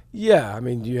crossover. Yeah, I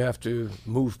mean, you have to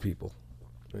move people.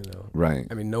 Right.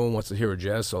 I mean, no one wants to hear a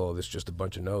jazz solo that's just a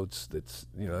bunch of notes. That's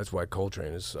why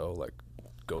Coltrane is so like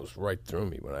goes right through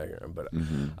me when I hear him. But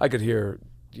I could hear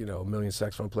a million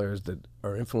saxophone players that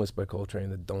are influenced by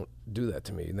Coltrane that don't do that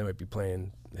to me, and they might be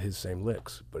playing his same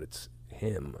licks, but it's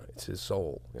him, it's his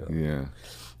soul. Yeah.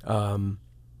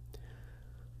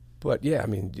 But yeah, I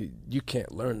mean, you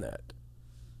can't learn that.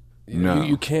 No.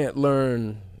 You can't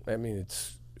learn. I mean,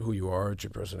 it's who you are. It's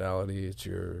your personality. It's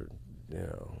your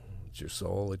it's your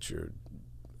soul, it's your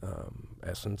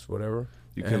essence, whatever.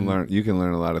 You can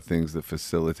learn a lot of things that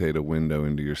facilitate a window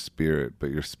into your spirit, but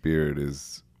your spirit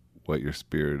is what your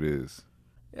spirit is.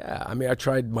 Yeah, I mean, I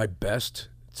tried my best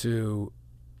to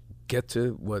get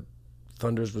to what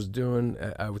Thunders was doing.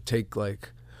 I would take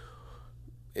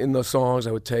in those songs,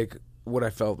 I would take what I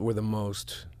felt were the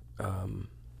most, the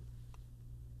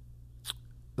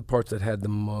parts that had the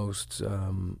most,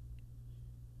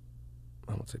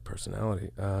 I won't say personality,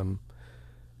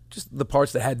 just the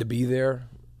parts that had to be there,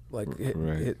 like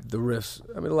hit the riffs.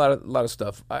 I mean, a lot of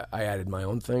stuff I added my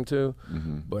own thing to,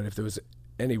 but if there was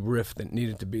any riff that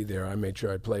needed to be there, I made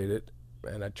sure I played it,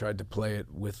 and I tried to play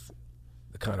it with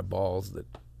the kind of balls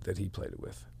that he played it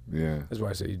with. Yeah, that's why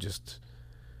I say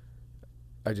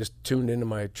I just tuned into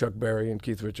my Chuck Berry and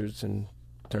Keith Richards and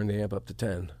turned the amp up to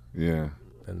 10. Yeah,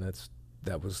 and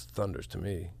that was Thunders to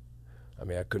me. I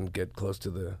mean, I couldn't get close to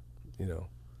the.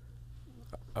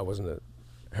 I wasn't a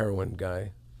heroin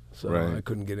guy, so I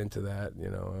couldn't get into that,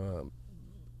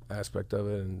 aspect of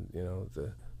it, and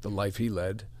the life he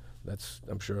led. That's,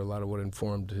 I'm sure, a lot of what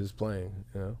informed his playing.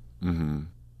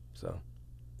 So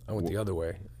I went the other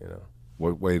way.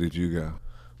 What way did you go?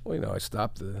 Well, I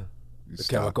stopped the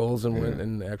chemicals and went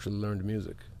and actually learned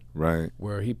music. Right.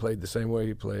 Where he played the same way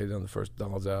he played on the first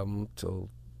Dolls album till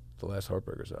the last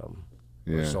Heartbreakers album,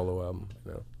 or solo album.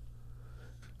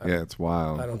 Yeah, it's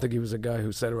wild. I don't think he was a guy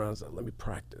who sat around and said, "Let me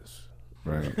practice."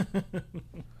 Right.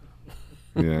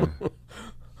 Yeah.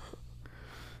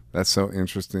 That's so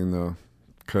interesting though,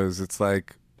 because it's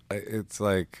like,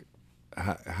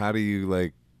 how do you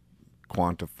like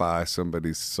quantify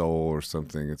somebody's soul or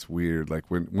something? It's weird. Like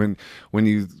when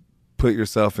you put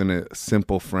yourself in a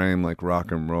simple frame like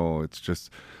rock and roll, it's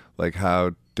just like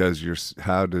how does your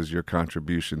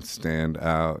contribution stand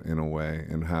out in a way,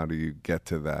 and how do you get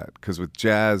to that? Because with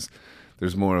jazz,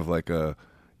 there's more of like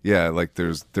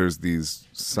there's these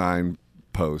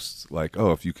signposts like,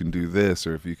 oh, if you can do this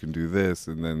or if you can do this,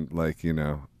 and then like you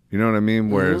know what I mean.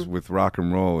 Whereas with rock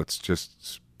and roll, it's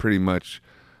just pretty much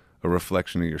a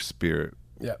reflection of your spirit.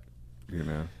 Yeah,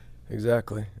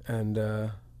 exactly. And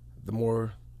the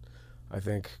more I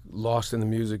think lost in the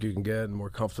music you can get, and more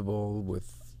comfortable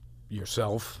with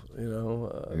yourself,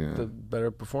 the better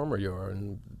performer you are,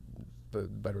 and the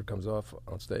better it comes off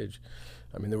on stage.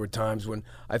 I mean, there were times when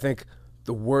I think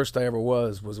the worst I ever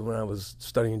was when I was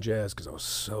studying jazz, because I was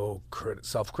so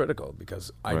self-critical,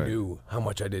 because I knew how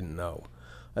much I didn't know.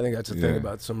 I think that's the thing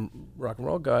about some rock and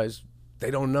roll guys.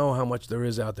 They don't know how much there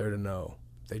is out there to know.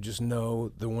 They just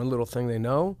know the one little thing they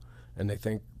know, and they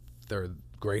think they're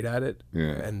great at it,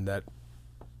 and that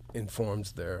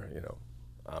informs their,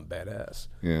 I'm badass.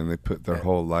 Yeah, and they put their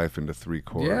whole life into 3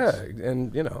 chords. Yeah,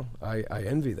 and I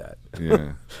envy that.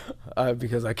 Yeah.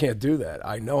 Because I can't do that.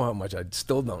 I know how much I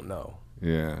still don't know.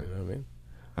 Yeah. You know what I mean?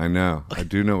 I know. I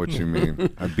do know what you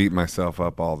mean. I beat myself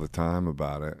up all the time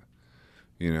about it.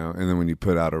 And then when you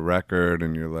put out a record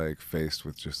and you're like faced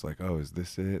with just like, oh, is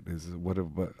this it? What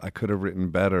I could have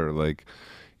written better, like,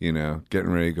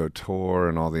 getting ready to go tour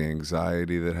and all the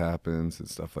anxiety that happens and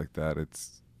stuff like that.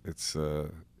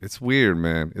 It's weird,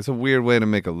 man. It's a weird way to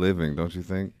make a living, don't you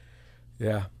think?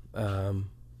 Yeah.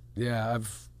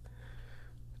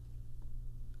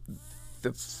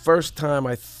 The first time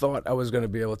I thought I was going to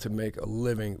be able to make a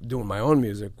living doing my own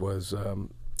music was,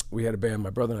 we had a band, my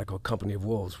brother and I, called Company of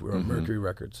Wolves. We were on Mercury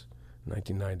Records in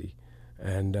 1990.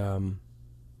 And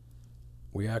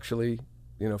we actually,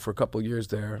 for a couple of years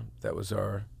there, that was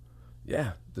our,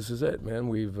 this is it, man.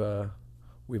 We've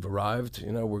arrived.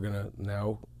 We're going to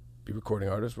now be recording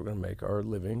artists. We're going to make our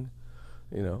living,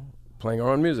 playing our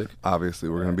own music. Obviously,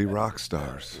 we're going to be rock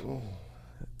stars.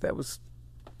 That was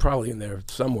probably in there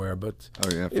somewhere, but oh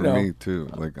yeah, for me too.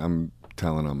 Like, I'm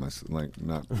telling on myself, like,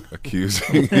 not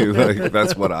accusing you. Like,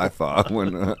 that's what I thought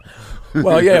when.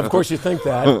 Well, yeah, of course you think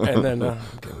that, and then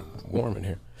getting warm in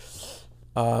here.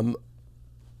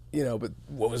 But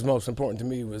what was most important to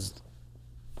me was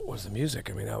the music.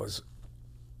 I mean,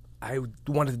 I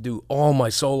wanted to do all my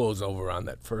solos over on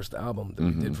that first album that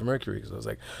we did for Mercury, because I was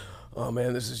like, oh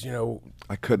man, this is,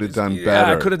 I could have done better.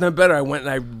 Yeah, I could have done better. I went and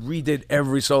I redid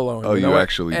every solo. Oh, you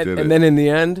actually did it. And then in the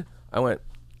end, I went,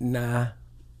 nah,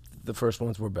 the first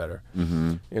ones were better.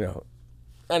 And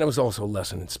it was also a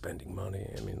lesson in spending money.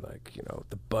 I mean, like,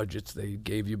 the budgets they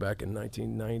gave you back in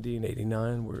 1990 and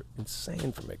 89 were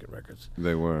insane for making records.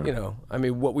 They were. I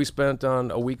mean, what we spent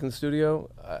on a week in the studio,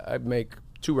 I'd make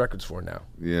 2 records for now.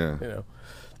 Yeah.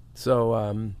 So,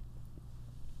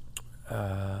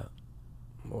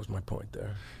 what was my point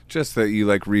there? Just that you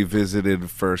like revisited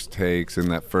first takes, and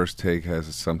that first take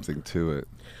has something to it.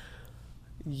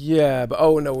 Yeah, but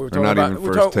we were talking about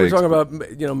we're talking about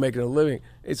making a living.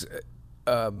 It's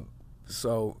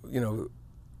so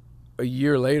a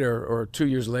year later or 2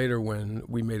 years later, when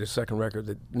we made a second record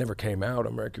that never came out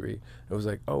on Mercury, it was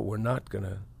like, oh, we're not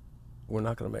gonna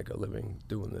make a living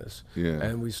doing this. Yeah,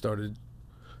 and we started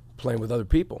playing with other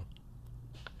people.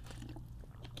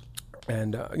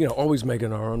 And, always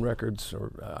making our own records,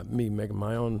 or me making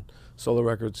my own solo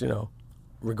records,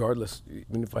 regardless,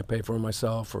 even if I pay for them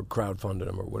myself or crowdfunded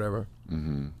them or whatever.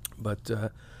 But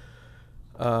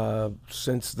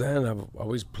since then, I've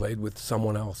always played with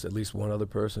someone else, at least one other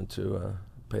person, to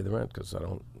pay the rent, because I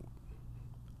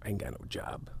ain't got no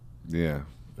job. Yeah.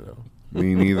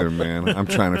 Me neither, man. I'm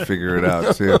trying to figure it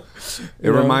out too. It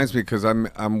reminds me, because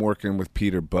I'm working with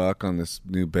Peter Buck on this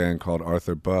new band called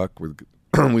Arthur Buck.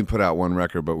 We put out 1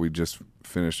 record, but we just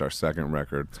finished our second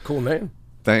record. It's a cool name.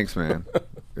 Thanks, man.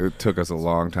 It took us a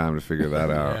long time to figure that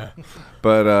out. Yeah.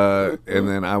 But and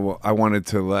then I wanted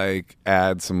to like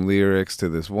add some lyrics to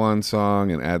this one song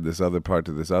and add this other part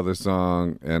to this other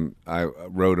song, and I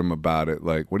wrote him about it.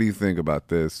 Like, what do you think about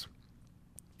this?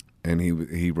 And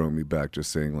he wrote me back just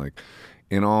saying, like,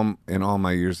 in all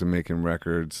my years of making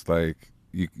records, like,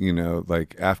 you know,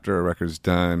 like, after a record's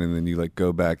done and then you like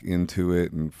go back into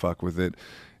it and fuck with it,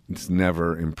 it's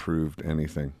never improved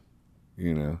anything,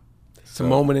 you know. It's a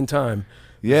moment in time.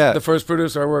 Yeah. The first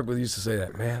producer I worked with used to say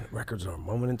that, man, records are a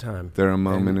moment in time. They're a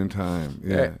moment in time.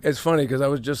 Yeah. It's funny because I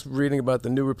was just reading about the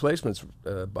new Replacements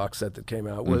box set that came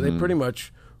out, where they pretty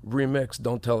much remixed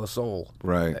Don't Tell a Soul.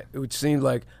 Right. It seemed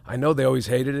like, I know they always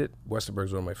hated it.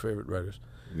 Westerberg's one of my favorite writers.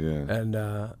 Yeah. And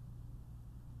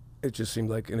it just seemed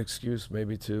like an excuse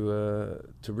maybe to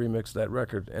remix that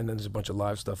record, and then there's a bunch of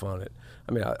live stuff on it.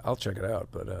 I mean, I'll check it out,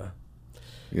 but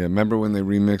yeah, remember when they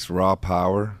remixed Raw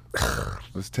Power?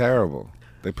 It was terrible.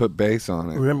 They put bass on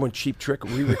it. Remember when Cheap Trick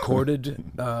re-recorded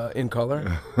In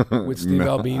Color with Steve No,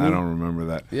 Albini? I don't remember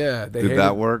that. Yeah, they did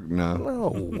that work? No.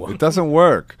 No. It doesn't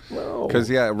work. No. Because,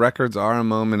 yeah, records are a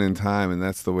moment in time, and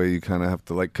that's the way you kind of have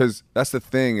to, like, because that's the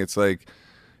thing. It's like,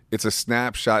 it's a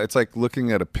snapshot. It's like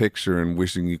looking at a picture and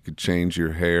wishing you could change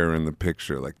your hair in the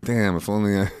picture. Like, damn, if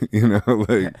only I, you know,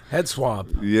 like. Head swap.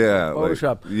 Yeah.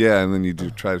 Photoshop. Like, yeah, and then you do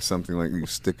try something like you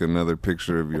stick another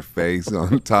picture of your face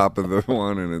on top of the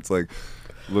one, and it's like,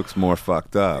 looks more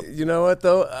fucked up. You know what,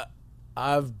 though?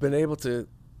 I've been able to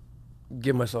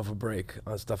give myself a break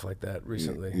on stuff like that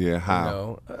recently. Yeah, how? You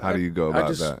know? How do you go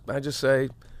about that? I just say,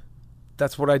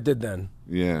 that's what I did then.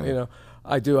 Yeah. You know,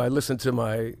 I do. I listen to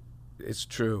my... It's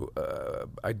true.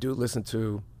 I do listen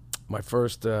to my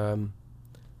first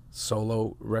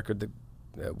solo record that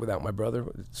without my brother,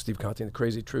 Steve Conte and the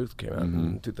Crazy Truth, came out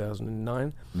in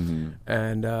 2009,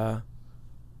 and I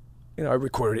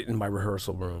recorded it in my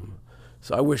rehearsal room.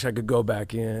 So I wish I could go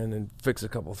back in and fix a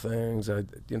couple things.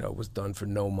 It was done for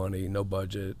no money, no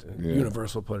budget. And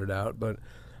Universal put it out, but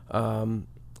I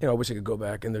wish I could go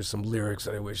back, and there's some lyrics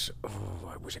that I wish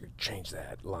I could change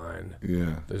that line.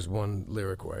 Yeah. There's one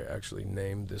lyric where I actually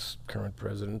named this current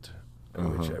president,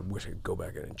 which I wish I could go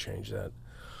back in and change that.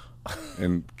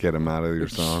 And get him out of your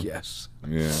song? Yes.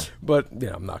 Yeah. But,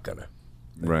 I'm not gonna.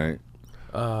 Right.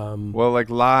 Well, like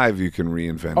live, you can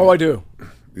reinvent Oh, it. I do.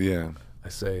 Yeah. I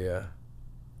say,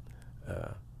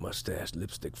 mustache,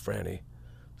 lipstick, Franny,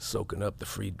 soaking up the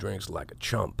free drinks like a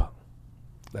chump.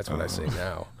 That's what I say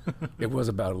now. It was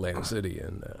about Atlantic City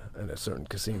and a certain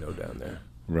casino down there.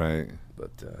 Right.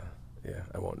 But,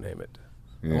 I won't name it.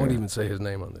 Yeah. I won't even say his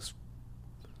name on this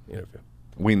interview.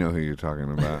 We know who you're talking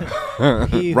about.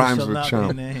 He Rhymes shall with not be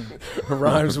chump. named.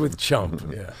 Rhymes with chump,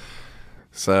 yeah.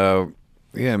 So,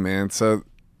 yeah, man. So,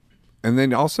 and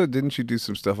then also, didn't you do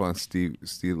some stuff on Steve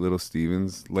Little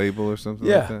Steven's label or something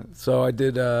like Yeah, that? so I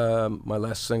did, my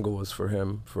last single was for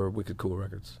him, for Wicked Cool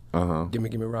Records. Gimme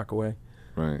Gimme Rockaway.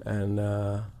 Right. And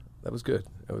that was good.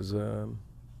 It was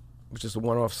just a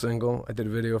one-off single. I did a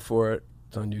video for it.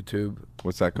 It's on YouTube.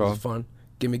 What's that It called? was fun.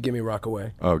 Gimme Gimme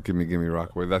Rockaway. Oh, Gimme Gimme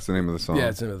Rockaway. That's the name of the song. Yeah,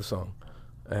 it's the name of the song.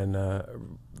 And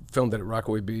filmed it at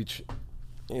Rockaway Beach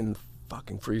in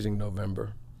fucking freezing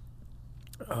November.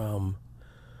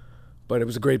 But it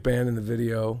was a great band in the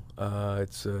video.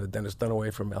 It's Dennis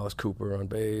Dunaway from Alice Cooper on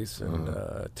bass, and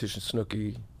Tish and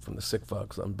Snooki from the Sick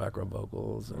Fucks on background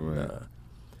vocals. And, Right.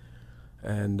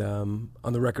 and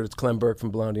on the record, it's Clem Burke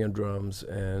from Blondie on drums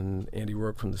and Andy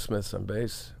Rourke from the Smiths on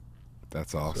bass.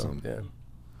 That's So, awesome. yeah.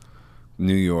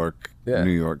 New York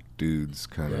dudes,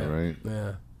 kind of, Yeah. right?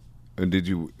 Yeah. And are And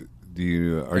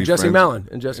you Jesse friends? Mallon.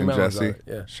 And Jesse And Mallon's Jesse? on it,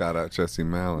 yeah. Shout out Jesse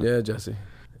Mallon. Yeah, Jesse.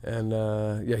 And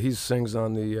he sings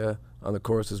on the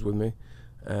choruses with me.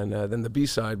 And then the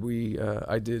B-side,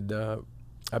 I've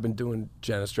been doing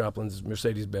Janis Joplin's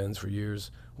Mercedes-Benz for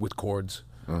years with chords,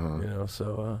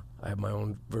 so I have my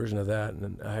own version of that. And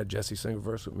then I had Jesse sing a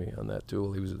verse with me on that too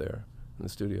while he was there in the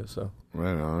studio, so.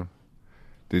 Right on.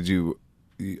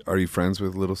 Are you friends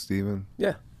with Little Steven?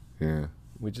 Yeah. Yeah.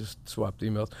 We just swapped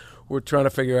emails. We're trying to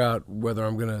figure out whether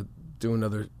I'm going to do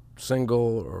another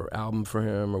single or album for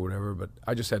him or whatever, but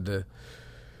I just had to.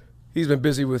 He's been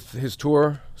busy with his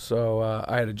tour, so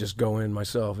I had to just go in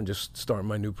myself and just start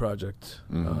my new project,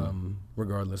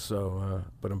 regardless. So,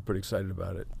 but I'm pretty excited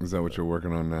about it. Is that what you're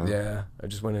working on now? Yeah, I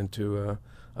just went into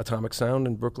Atomic Sound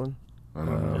in Brooklyn.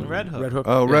 And Red Hook. Red Hook.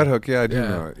 Oh, yeah. Red Hook. Yeah, I do Yeah.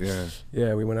 know it. Yeah.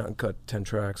 Yeah, we went out and cut 10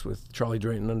 tracks with Charlie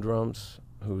Drayton on drums,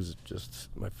 who's just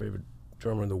my favorite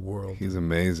drummer in the world. He's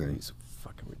amazing. He's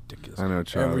fucking ridiculous. I know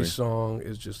Charlie. Every song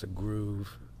is just a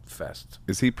groove fest.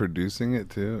 Is he producing it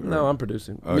too? or- No, I'm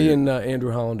producing. Oh, Me yeah. and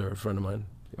Andrew Hollander, a friend of mine,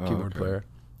 a Oh, keyboard okay. player,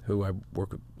 who I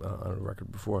worked with on a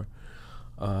record before.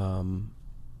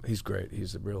 He's great.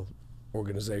 He's a real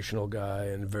organizational guy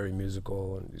and very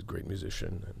musical, and he's a great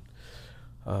musician.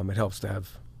 And it helps to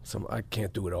have some. I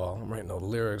can't do it all. I'm writing all the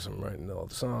lyrics. I'm writing all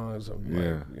the songs. I'm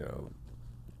Yeah.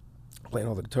 playing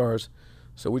all the guitars.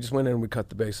 So we just went in and we cut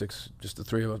the basics, just the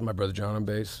three of us, my brother John on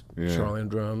bass, Yeah. Charlie on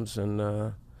drums, and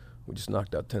we just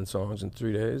knocked out 10 songs in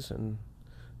 3 days, and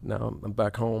now I'm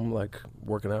back home, like,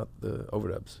 working out the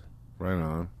overdubs. Right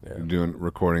on. Yeah. You're doing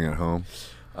recording at home?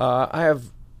 I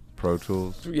have, Pro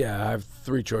Tools? I have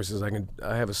three choices.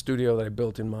 I have a studio that I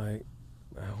built in my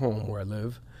home where I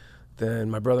live.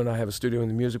 Then my brother and I have a studio in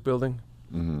the Music Building,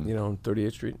 Mm-hmm. on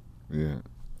 38th Street, Yeah.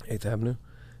 8th Avenue.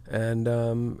 And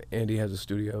Andy has a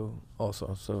studio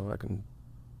also, so I can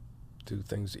do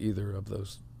things any of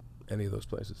those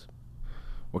places.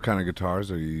 What kind of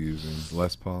guitars are you using?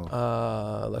 Les Paul?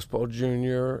 Les Paul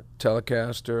Jr.,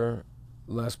 Telecaster,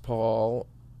 Les Paul,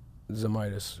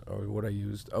 Zemitis, or what I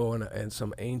used. Oh, and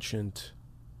some ancient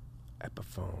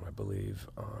Epiphone, I believe,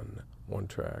 on one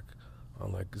track,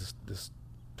 on like this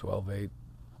 12/8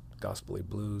 gospel-y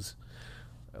blues,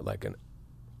 like an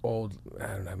old, I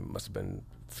don't know, it must have been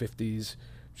 50s,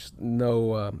 just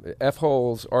no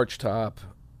F-holes, arch top,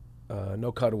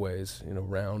 no cutaways,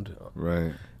 round,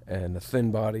 Right. and a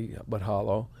thin body but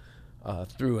hollow,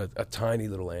 through a tiny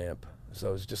little amp.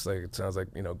 So it's just like, it sounds like,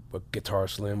 what Guitar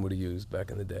Slim would have used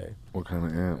back in the day. What kind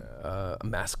of amp? A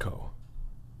Masco,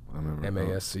 I never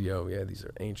M-A-S-C-O. Yeah, these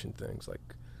are ancient things, like,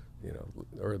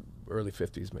 early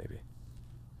 50s maybe.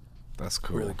 That's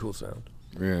cool. Really cool sound.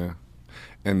 Yeah.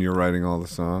 And you're writing all the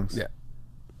songs? Yeah.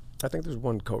 I think there's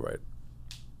one co-write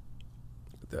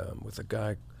with a guy.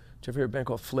 Did you ever hear a band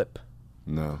called Flip?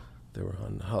 No. They were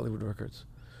on Hollywood Records.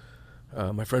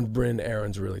 My friend Bryn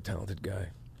Aaron's a really talented guy.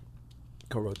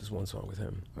 Co-wrote this one song with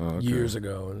him years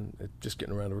ago, and just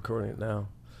getting around to recording it now.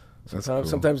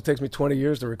 Sometimes it takes me 20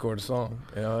 years to record a song.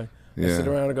 You know, I sit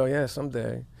around and go, yeah,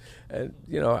 someday. And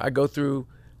you know, I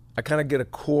kind of get a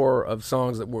core of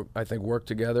songs that I think work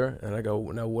together, and I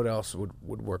go, now what else would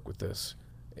work with this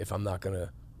if I'm not going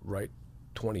to write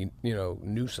 20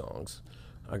 new songs?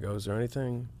 I go, is there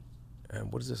anything,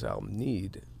 and what does this album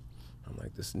need? I'm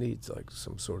like, this needs like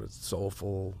some sort of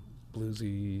soulful,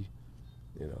 bluesy,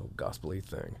 gospel-y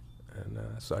thing. And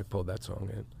so I pulled that song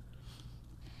in.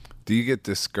 Do you get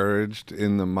discouraged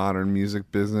in the modern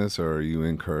music business, or are you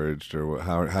encouraged, or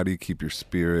how do you keep your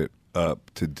spirit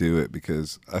up to do it?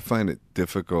 Because I find it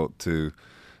difficult to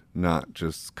not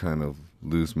just kind of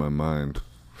lose my mind.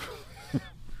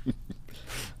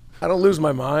 I don't lose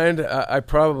my mind. I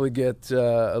probably get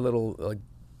a little like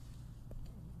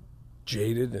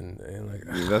jaded and like.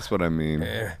 Yeah, that's what I mean.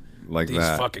 Like these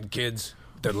that. Fucking kids,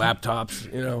 their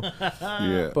laptops,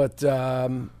 Yeah. But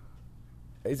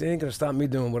it ain't gonna stop me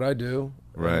doing what I do.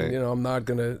 Right. And, I'm not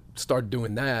gonna start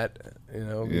doing that.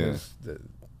 Because Yeah.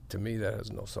 To me that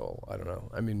has no soul. I don't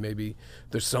know. I mean, maybe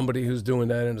there's somebody who's doing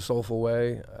that in a soulful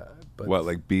way. But What,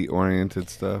 like beat-oriented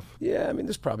stuff? Yeah, I mean,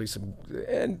 there's probably some,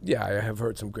 and yeah, I have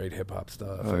heard some great hip hop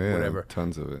stuff. Oh and yeah, whatever.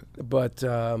 tons of it. But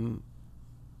the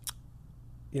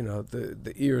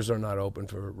ears are not open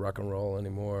for rock and roll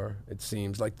anymore. It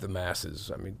seems like the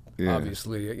masses. I mean,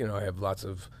 obviously, I have lots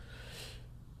of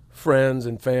friends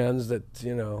and fans that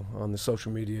on the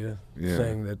social media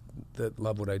thing that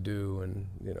love what I do, and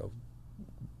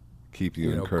keep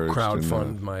you encouraged.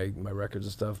 Crowdfund my records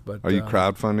and stuff. But are you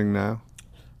crowdfunding now?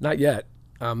 Not yet.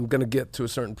 I'm gonna get to a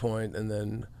certain point, and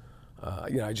then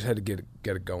I just had to get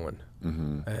it going.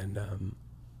 Mm-hmm. And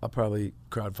I'll probably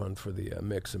crowdfund for the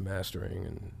mix and mastering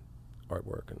and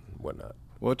artwork and whatnot.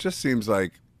 Well, it just seems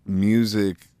like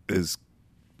music is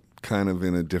kind of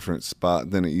in a different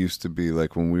spot than it used to be.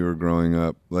 Like when we were growing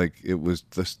up, like it was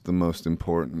just the most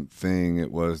important thing.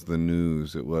 It was the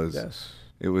news. It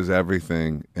was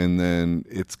everything. And then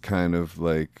it's kind of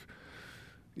like,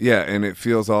 and it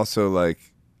feels also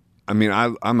like, I mean,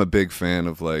 I'm a big fan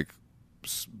of like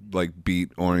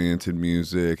beat-oriented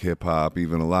music, hip-hop,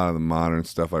 even a lot of the modern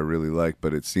stuff I really like,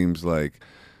 but it seems like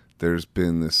there's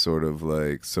been this sort of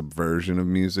like subversion of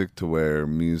music to where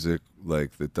music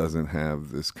like that doesn't have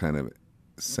this kind of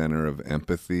center of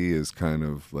empathy is kind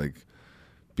of like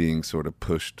being sort of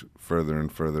pushed further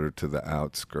and further to the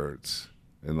outskirts.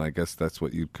 And I guess that's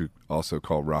what you could also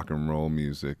call rock and roll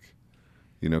music.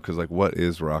 Because like what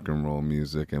is rock and roll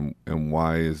music, and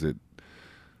why is it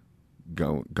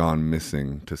gone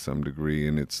missing to some degree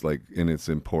in its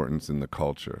importance in the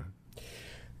culture?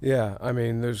 Yeah, I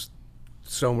mean, there's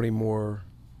so many more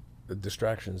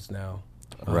distractions now.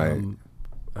 Right.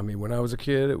 I mean, when I was a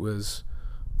kid, it was,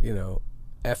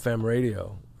 FM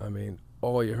radio. I mean,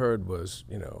 all you heard was,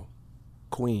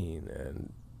 Queen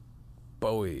and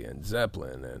Bowie and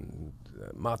Zeppelin and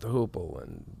Mott the Hoople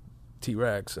and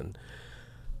T-Rex and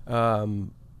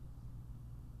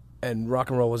rock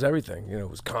and roll was everything. It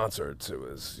was concerts. It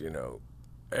was,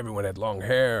 everyone had long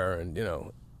hair and,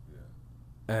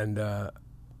 and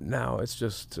now it's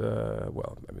just,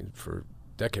 for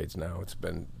decades now,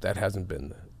 that hasn't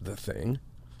been the thing,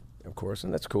 of course,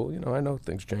 and that's cool. I know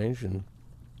things change,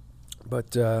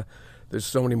 but there's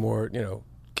so many more,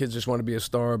 kids just want to be a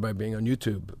star by being on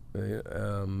YouTube.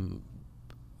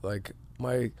 Like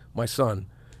my son,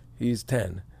 he's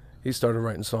 10. He started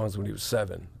writing songs when he was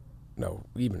 7. No,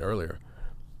 even earlier.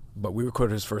 But we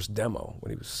recorded his first demo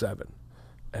when he was 7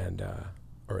 and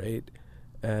or 8.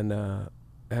 And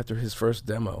after his first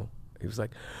demo, he was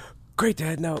like, "Great,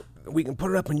 Dad, now we can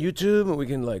put it up on YouTube and we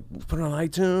can like put it on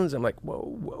iTunes." I'm like,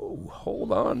 whoa,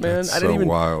 hold on, man. That's so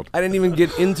wild. I didn't even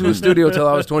get into a studio till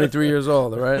I was 23 years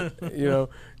old, all right? You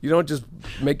don't just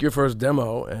make your first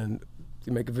demo and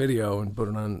you make a video and put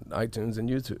it on iTunes and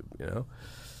YouTube,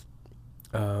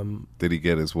 Did he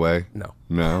get his way? No.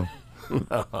 No?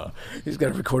 He's got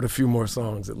to record a few more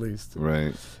songs at least.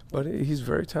 Right. But he's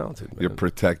very talented, man. You're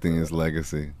protecting his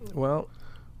legacy. Well.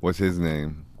 What's his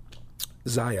name?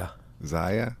 Zaya.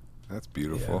 Zaya? That's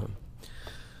beautiful.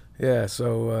 Yeah,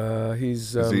 so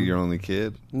he's... Is he your only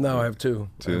kid? No, I have 2.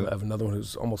 Two? I have another one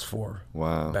who's almost 4.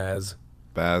 Wow. Baz.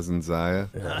 Baz and Zaya?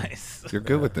 Yeah. Nice. You're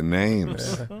good with the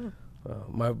names. Yeah.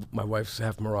 My wife's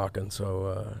half Moroccan,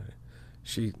 so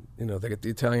she, they get the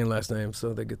Italian last name,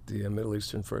 so they get the Middle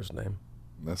Eastern first name.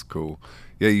 That's cool.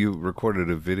 Yeah, you recorded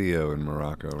a video in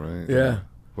Morocco, right? Yeah.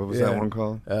 What was that one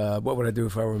called? What Would I Do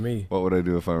If I Were Me? What Would I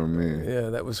Do If I Were Me? Yeah,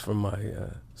 that was from my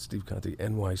Steve Conte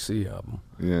NYC album.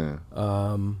 Yeah.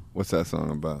 What's that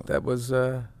song about? That was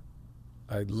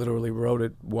I literally wrote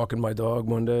it walking my dog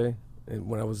one day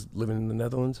when I was living in the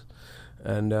Netherlands,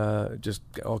 and it just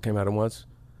all came out at once.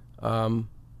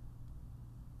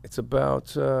 It's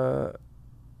about. I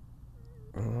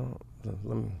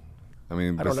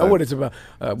mean, I don't know what it's about.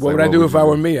 What would I do if I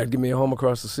were me? I'd give me a home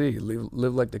across the sea,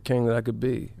 live like the king that I could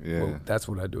be. Yeah, well, that's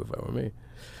what I'd do if I were me.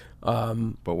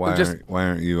 But why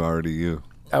aren't you already you?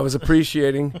 I was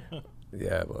appreciating.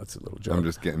 Yeah, well, it's a little joke. I'm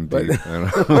just getting deep.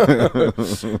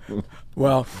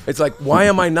 Well, it's like, why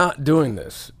am I not doing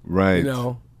this? Right. You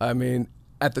know, I mean,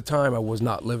 at the time I was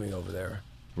not living over there.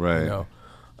 Right. You know,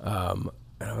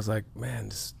 and I was like, man,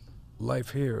 this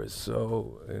life here is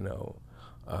so, you know,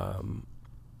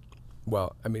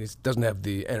 well, I mean, it doesn't have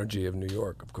the energy of New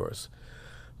York, of course,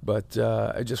 but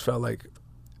I just felt like,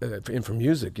 and for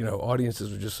music, you know,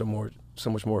 audiences were just so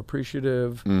much more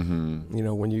appreciative. Mm-hmm. You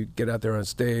know, when you get out there on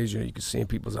stage, you know, you can see in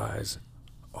people's eyes,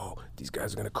 oh, these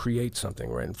guys are going to create something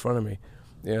right in front of me.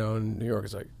 You know, in New York,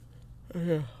 it's like, oh,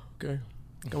 yeah, okay,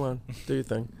 come on, do your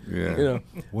thing. Yeah. You know,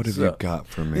 what have you got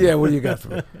for me? Yeah, what do you got for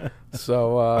me?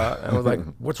 So I was like,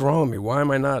 what's wrong with me? Why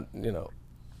am I not, you know,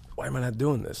 why am I not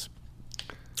doing this?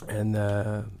 And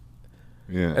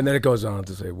yeah. And then it goes on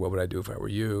to say, what would I do if I were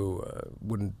you?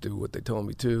 Wouldn't do what they told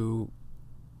me to.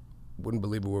 Wouldn't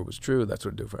believe a word was true. That's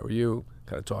what I'd do if I were you.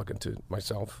 Kind of talking to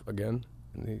myself again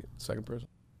in the second person.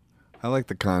 I like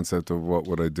the concept of what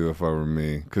would I do if I were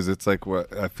me, because it's like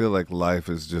what I feel like life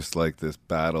is just like this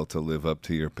battle to live up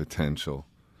to your potential,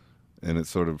 and it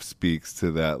sort of speaks to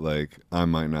that. Like, I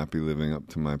might not be living up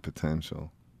to my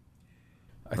potential,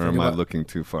 or am I looking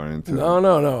too far into it?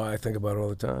 No. I think about it all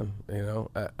the time. You know,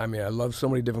 I mean, I love so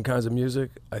many different kinds of music.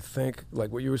 I think,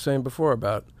 like what you were saying before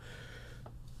about,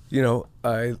 you know,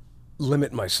 I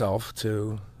limit myself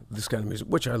to this kind of music,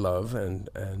 which I love, and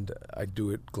I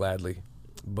do it gladly.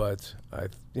 But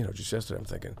you know, just yesterday I'm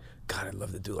thinking, God, I'd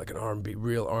love to do like an R&B,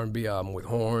 real R&B album with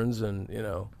horns, and you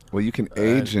know. Well, you can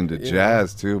age into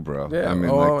jazz too, bro. Yeah, I mean,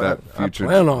 like that future. I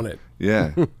plan on it.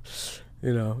 Yeah.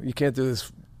 You know, you can't do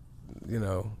this, you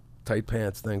know, tight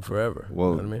pants thing forever.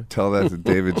 Well, you know what I mean? Tell that to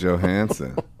David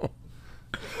Johansen.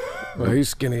 Well, he's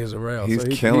skinny as a rail. He's so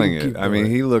killing he it. I mean,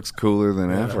 he looks cooler than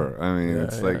Yeah. ever. I mean, Yeah,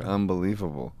 it's like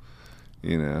unbelievable.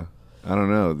 You know, I don't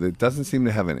know. It doesn't seem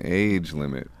to have an age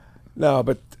limit. No,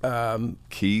 but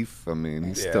Keith, I mean,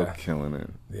 he's still killing it.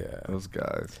 Yeah, Those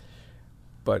guys.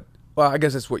 But well, I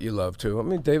guess it's what you love too. I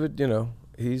mean, David, you know,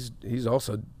 he's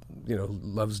also, you know,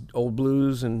 loves old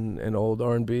blues and old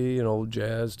R&B and old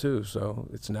jazz too. So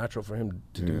it's natural for him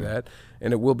to do that,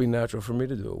 and it will be natural for me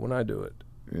to do it when I do it.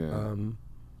 Yeah.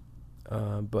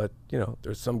 But you know,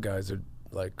 there's some guys that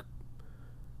like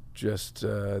just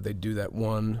they do that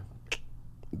one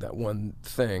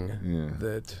thing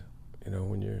that, you know,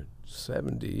 when you're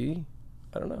 70,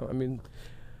 I don't know. I mean,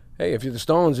 hey, if you're the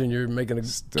Stones and you're making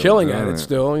killing at it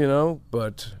still, you know,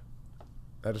 but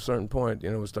at a certain point,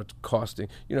 you know, it starts costing.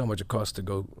 You know how much it costs to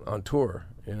go on tour,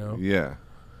 you know? Yeah.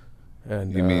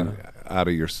 And you mean out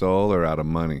of your soul or out of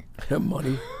money?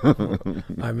 Money.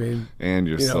 I mean, and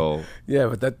your soul. Yeah,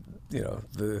 but that, you know,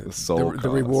 the soul the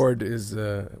reward is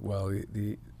well,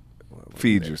 the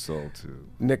feed your soul too.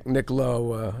 Nick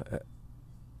Lowe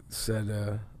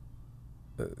said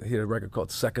he had a record called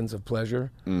Seconds of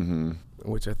Pleasure,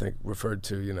 which I think referred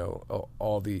to, you know,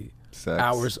 all the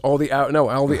hours, all the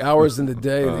hours in the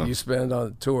day that you spend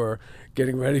on tour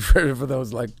getting ready for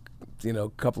those, like, you know,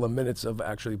 couple of minutes of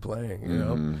actually playing, you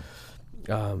know.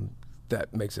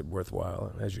 That makes it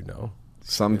worthwhile, as you know.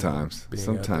 Sometimes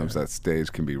that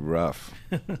stage can be rough,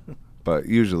 but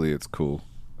usually it's cool.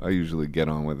 I usually get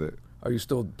on with it. Are you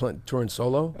still touring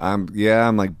solo? I'm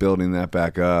like building that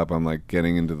back up. I'm like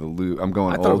getting into the loop. I'm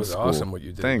going old school. I thought it was awesome what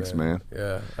you did. Thanks, man.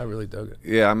 Yeah, I really dug it.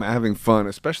 Yeah, I'm having fun,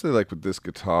 especially like with this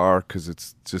guitar, because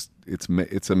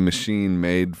it's a machine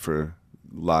made for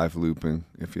live looping,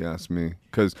 if you ask me.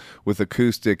 Because with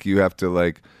acoustic, you have to,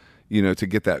 like, you know, to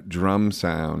get that drum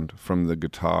sound from the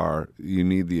guitar, you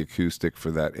need the acoustic for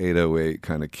that 808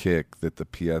 kind of kick that the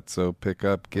piezo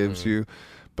pickup gives you.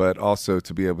 But also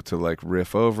to be able to, like,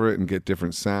 riff over it and get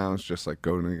different sounds, just like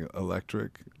going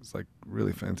electric. It's like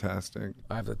really fantastic.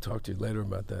 I have to talk to you later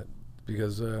about that,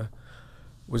 because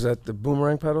was that the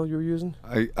boomerang pedal you were using?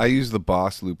 I use the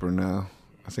Boss Looper now.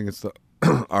 I think it's the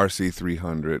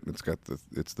RC300.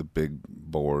 It's the big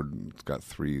board. It's got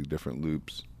 3 different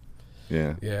loops.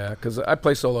 Yeah. Yeah, because I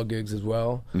play solo gigs as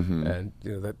well, and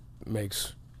you know that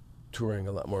makes touring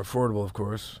a lot more affordable, of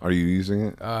course. Are you using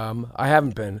it? I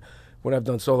haven't been. When I've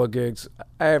done solo gigs,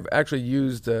 I have actually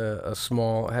used a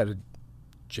small. I had a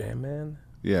Jam Man.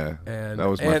 Yeah, and that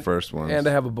was my first one. And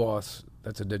I have a Boss.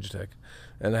 That's a Digitech,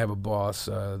 And I have a Boss,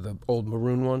 the old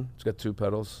maroon one. It's got 2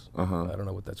 pedals. I don't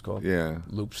know what that's called. Yeah.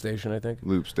 Loop Station, I think.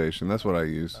 Loop Station. That's what I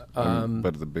use.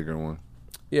 But the bigger one.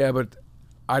 Yeah, but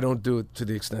I don't do it to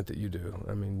the extent that you do.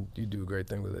 I mean, you do a great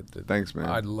thing with it. Thanks, man.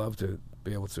 I'd love to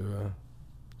be able to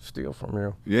steal from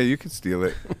you. Yeah, you can steal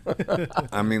it.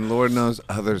 I mean, Lord knows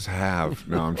others have.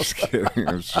 No, I'm just kidding.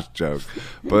 It was just a joke.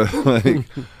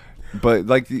 But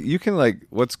like you can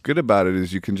what's good about it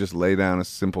is you can just lay down a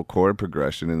simple chord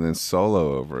progression and then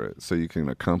solo over it, so you can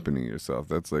accompany yourself.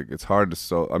 That's it's hard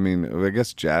to I mean, I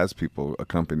guess jazz people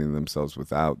accompany themselves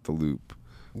without the loop.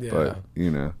 Yeah, but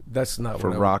that's not for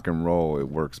rock and roll. It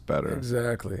works better.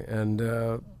 Exactly, and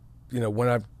when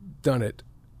I've done it,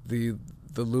 the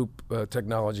looper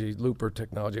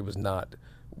technology was not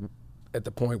at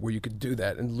the point where you could do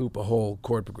that and loop a whole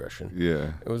chord progression.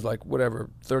 Yeah. It was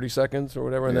 30 seconds or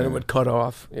whatever, and then it would cut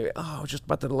off. Just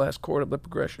about to the last chord of the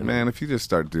progression. Man, if you just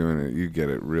start doing it, you get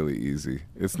it really easy.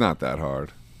 It's not that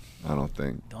hard, I don't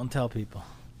think. Don't tell people.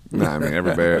 No, I mean,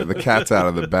 everybody, the cat's out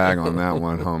of the bag on that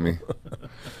one, homie.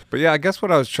 But yeah, I guess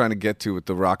what I was trying to get to with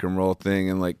the rock and roll thing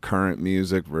and current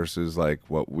music versus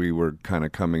what we were kind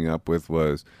of coming up with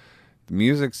was the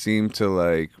music seemed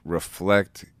to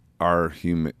reflect our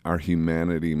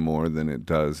humanity more than it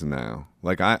does now.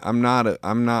 I'm not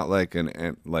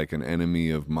an enemy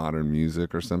of modern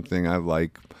music or something. I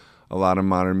like a lot of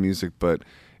modern music, but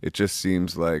it just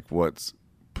seems like what's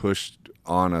pushed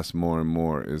on us more and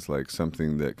more is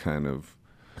something that kind of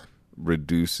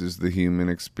reduces the human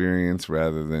experience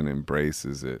rather than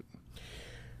embraces it.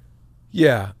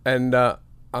 Yeah, and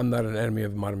I'm not an enemy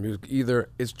of modern music either.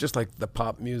 It's just like the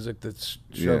pop music that's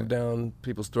shoved down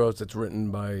people's throats, that's written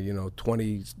by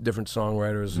 20 different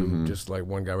songwriters who just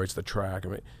one guy writes the track. I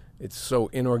mean, it's so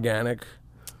inorganic,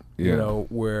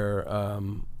 where I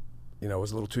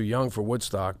was a little too young for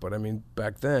Woodstock, but I mean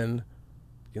back then,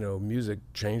 music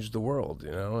changed the world,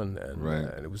 and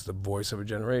it was the voice of a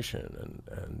generation,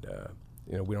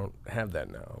 and we don't have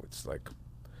that now. It's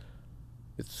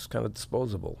it's kind of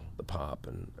disposable, the pop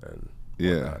and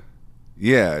whatnot.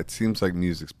 Yeah, it seems like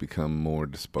music's become more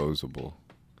disposable.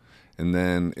 And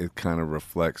then it kind of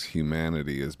reflects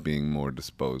humanity as being more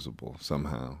disposable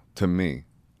somehow. To me,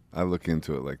 I look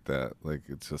into it like that.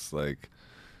 It's just I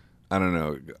don't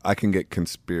know, I can get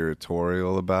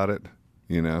conspiratorial about it,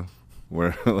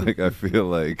 where I feel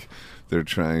like they're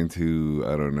trying to,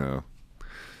 I don't know,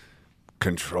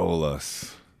 control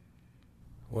us.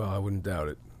 Well, I wouldn't doubt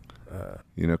it.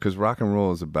 Because rock and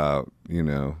roll is about,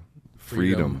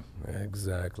 freedom.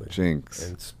 Exactly. Jinx.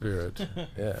 And spirit.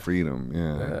 Yeah. Freedom,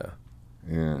 yeah.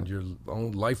 And your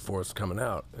own life force coming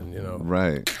out and,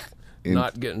 right.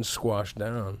 Not getting squashed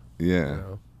down.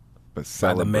 Yeah. But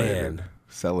celebrated. By the man.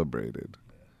 Celebrated.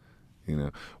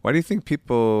 Why do you think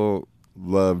people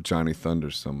love Johnny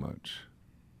Thunder so much?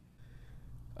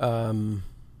 Well,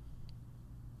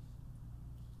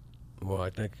 I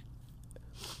think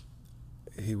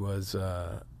he was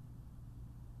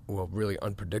really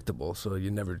unpredictable, so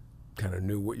you never kind of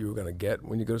knew what you were going to get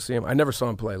when you go to see him. I never saw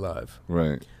him play live.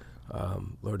 Right.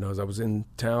 Lord knows I was in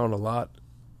town a lot.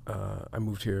 I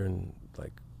moved here in the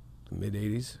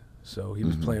mid-'80s, so he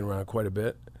was playing around quite a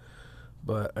bit,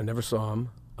 but I never saw him.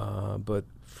 But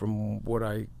from what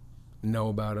I know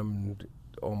about him,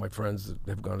 all my friends that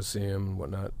have gone to see him and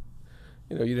whatnot,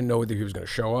 you didn't know whether he was going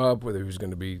to show up, whether he was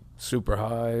going to be super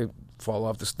high, fall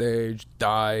off the stage,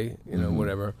 die,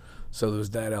 whatever. So there was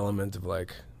that element of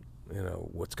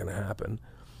what's going to happen.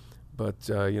 But,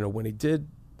 when he did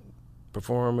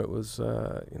perform, it was,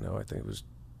 I think it was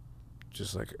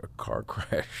just like a car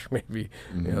crash, maybe,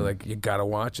 you got to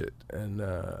watch it. And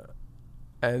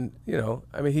I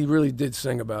mean, he really did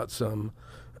sing about some,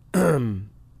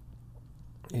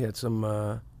 he had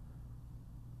some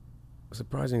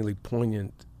surprisingly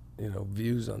poignant,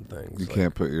 views on things. You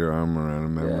can't put your arm around a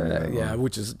memory. Yeah,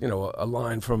 which is, a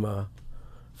line from a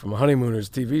Honeymooners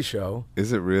TV show.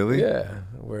 Is it really? Yeah,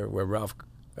 where Ralph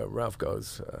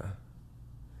goes,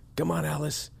 "Come on,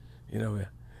 Alice,"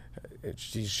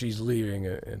 she's leaving,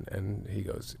 and he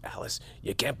goes, "Alice,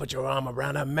 you can't put your arm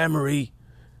around a memory,"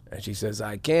 and she says,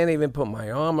 "I can't even put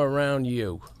my arm around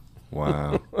you."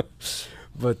 Wow.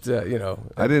 But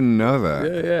I didn't know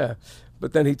that. Yeah.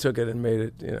 But then he took it and made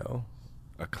it,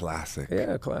 a classic.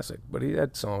 Yeah, a classic. But he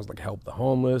had songs like "Help the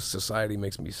Homeless," "Society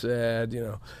Makes Me Sad,"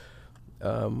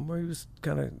 where he was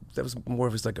that was more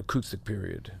of his acoustic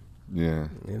period. Yeah.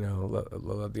 A lot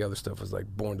of the other stuff was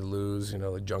 "Born to Lose,"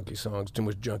 like junkie songs, "Too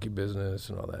Much Junkie Business"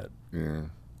 and all that. Yeah.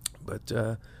 But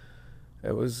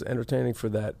it was entertaining for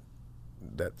that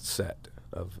set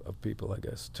of people, I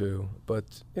guess, too.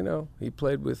 But, he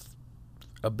played with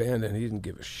a band and he didn't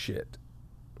give a shit.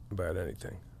 about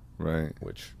anything. Right.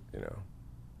 Which,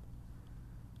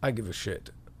 I give a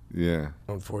shit. Yeah.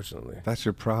 Unfortunately. That's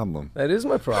your problem. That is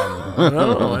my problem. I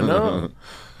know.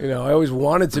 I always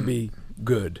wanted to be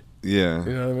good. Yeah.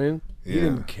 You know what I mean? Yeah. He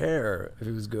didn't care if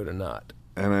he was good or not.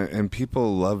 And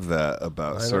people love that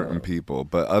about certain people,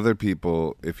 but other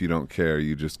people, if you don't care,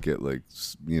 you just get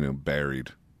buried.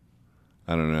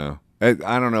 I don't know.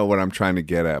 I don't know what I'm trying to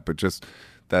get at, but just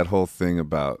that whole thing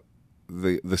about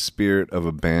the spirit of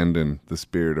abandon, the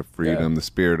spirit of freedom, the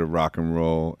spirit of rock and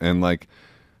roll, and like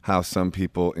how some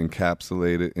people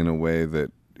encapsulate it in a way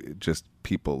that just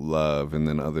people love, and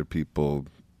then other people,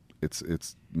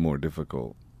 it's more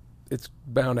difficult. It's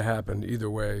bound to happen either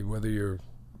way, whether you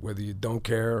don't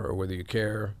care or whether you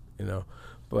care,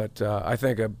 But I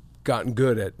think I've gotten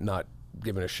good at not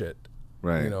giving a shit,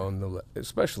 right?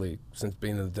 Especially since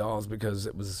being in the Dolls, because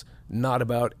it was not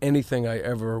about anything I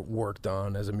ever worked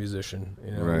on as a musician.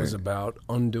 Right. It was about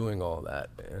undoing all that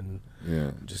and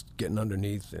just getting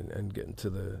underneath and getting to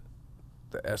the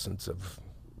essence of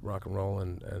rock and roll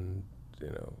and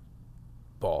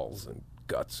balls and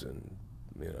guts and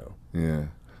Yeah.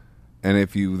 And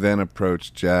if you then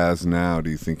approach jazz now,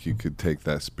 do you think you could take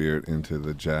that spirit into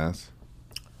the jazz?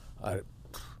 I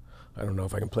don't know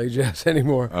if I can play jazz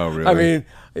anymore. Oh, really? I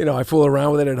mean, I fool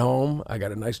around with it at home. I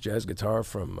got a nice jazz guitar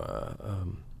from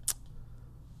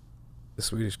the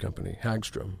Swedish company,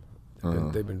 Hagström.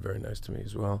 They've been very nice to me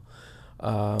as well.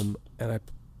 And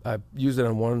I used it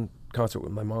on one concert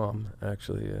with my mom,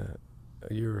 actually, a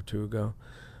year or two ago.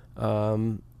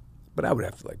 But I would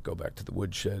have to go back to the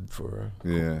woodshed for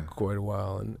quite a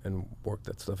while and work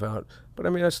that stuff out. But I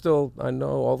mean, I know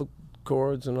all the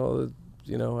chords and all the,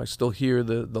 I still hear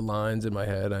the lines in my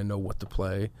head. I know what to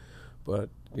play, but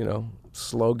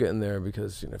slow getting there,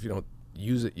 because if you don't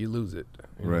use it, you lose it.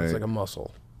 Right. It's like a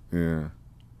muscle. Yeah.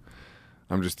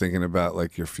 I'm just thinking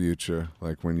about your future,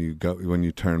 when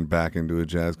you turn back into a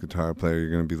jazz guitar player,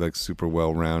 you're going to be super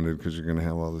well rounded, because you're going to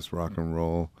have all this rock and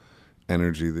roll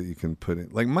energy that you can put in.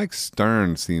 Like Mike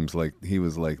Stern seems like he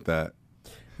was like that.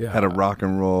 Yeah. Had a rock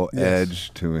and roll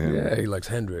edge to him. Yeah, he likes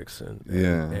Hendrix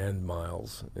and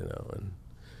Miles, and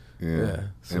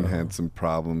and had some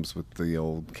problems with the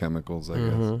old chemicals, I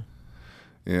guess.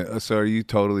 Yeah. So are you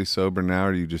totally sober now,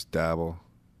 or do you just dabble?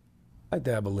 I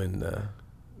dabble in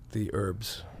the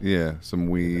herbs. Yeah, some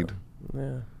weed.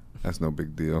 Yeah. That's no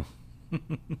big deal.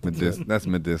 That's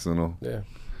medicinal. Yeah.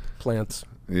 Plants.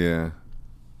 Yeah.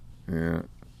 Yeah.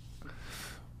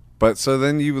 But so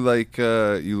then you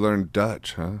you learned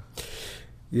Dutch, huh?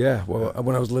 Yeah. Well,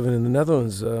 when I was living in the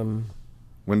Netherlands.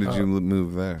 When did you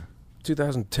move there?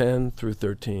 2010 through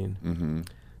 13. Mm-hmm.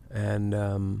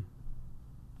 And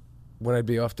when I'd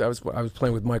be off, I was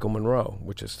playing with Michael Monroe,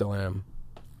 which I still am.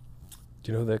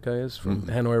 Do you know who that guy is? From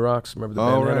Hanoi Rocks. Remember the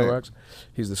band Hanoi Rocks?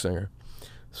 He's the singer.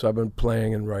 So I've been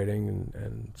playing and writing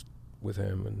and with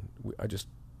him, and I just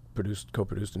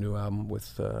co-produced a new album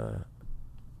with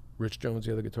Rich Jones,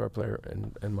 the other guitar player,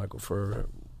 and Michael, for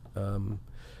a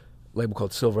label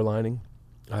called Silver Lining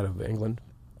out of England.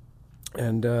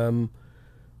 And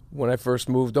when I first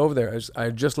moved over there, I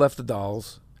had just left the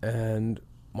Dolls, and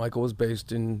Michael was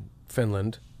based in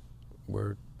Finland,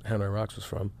 where Hanoi Rocks was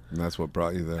from. And that's what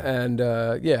brought you there. And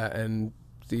and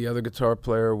the other guitar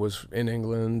player was in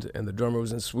England, and the drummer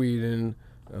was in Sweden.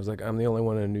 I was like, I'm the only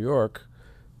one in New York.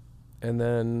 And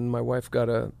then my wife got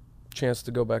a chance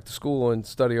to go back to school and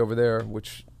study over there,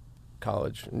 which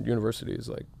college and university is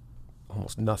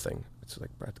almost nothing. It's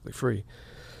practically free.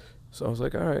 So I was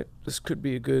like, all right, this could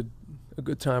be a good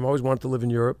time. I always wanted to live in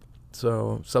Europe,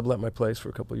 so sublet my place for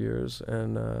a couple of years,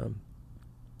 and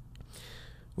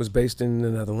was based in the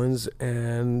Netherlands.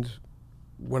 And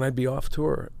when I'd be off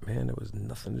tour, man, there was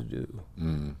nothing to do.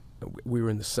 We were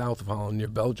in the south of Holland, near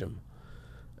Belgium.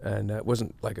 And it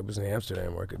wasn't like it was in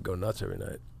Amsterdam, where I could go nuts every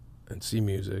night and see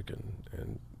music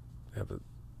and have a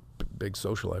big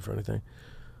social life or anything.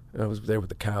 I was there with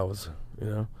the cows,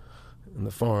 and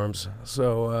the farms.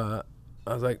 So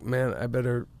I was like, man, I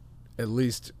better at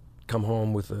least come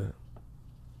home with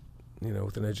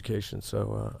with an education.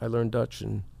 So I learned Dutch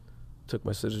and took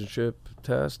my citizenship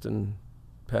test and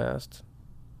passed.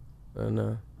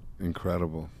 And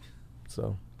incredible.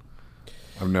 So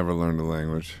I've never learned a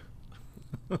language.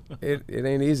 It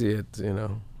ain't easy. It's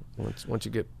once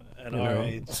you get at our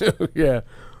age. yeah.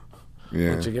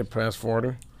 Once you get past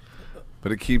 40.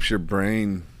 But it keeps your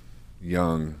brain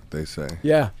young, they say.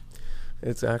 Yeah,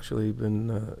 it's actually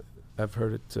been. I've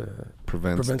heard it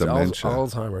prevents dementia.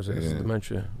 Alzheimer's is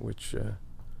dementia, which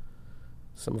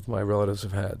some of my relatives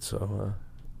have had. So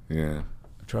I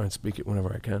try and speak it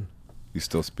whenever I can. You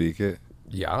still speak it?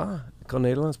 Ja, ik kan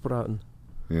Nederlands praten.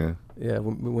 Yeah. Yeah,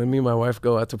 when me and my wife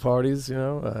go out to parties, we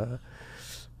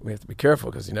have to be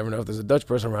careful because you never know if there's a Dutch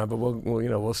person around. But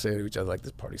we'll say to each other like,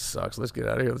 "This party sucks. Let's get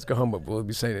out of here. Let's go home." But we'll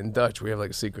be saying it in Dutch. We have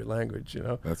like a secret language,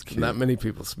 That's cute. Not many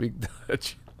people speak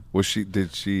Dutch. Was she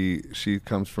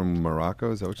comes from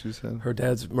Morocco? Is that what you said? Her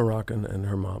dad's Moroccan and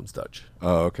her mom's Dutch.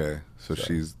 Oh, okay. So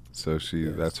yes.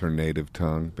 That's her native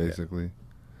tongue, basically.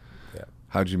 Yeah.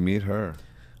 How'd you meet her?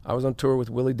 I was on tour with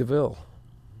Willie DeVille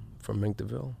from Mink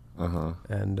DeVille. Uh-huh.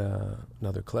 And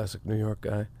another classic New York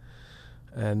guy.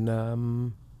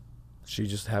 And she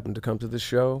just happened to come to the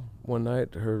show one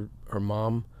night. Her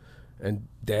mom and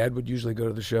dad would usually go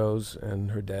to the shows,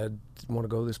 and her dad didn't want to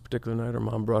go this particular night. Her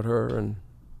mom brought her, and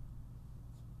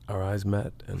our eyes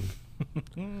met.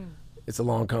 And it's a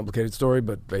long, complicated story,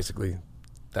 but basically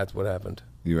that's what happened.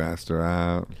 You asked her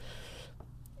out?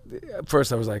 At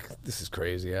first I was like, this is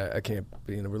crazy. I can't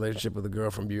be in a relationship with a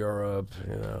girl from Europe,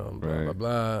 blah, Right. blah,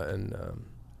 blah. And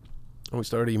we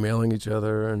started emailing each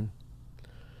other, and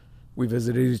we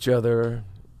visited each other.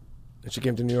 And she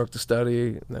came to New York to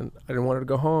study, and then I didn't want her to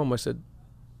go home. I said,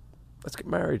 let's get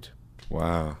married.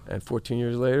 Wow. And 14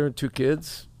 years later, 2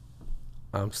 kids,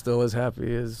 I'm still as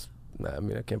happy as, I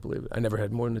can't believe it. I never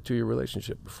had more than a 2-year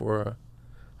relationship before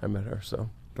I met her, so.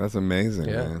 That's amazing,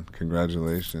 Yeah. man.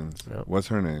 Congratulations. Yeah. What's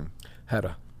her name?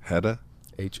 Hedda. Hedda?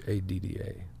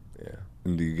 Hadda. Yeah.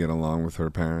 And do you get along with her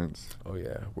parents? Oh,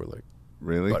 yeah. We're like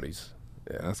Really? buddies.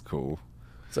 Yeah. That's cool.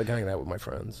 It's like hanging out with my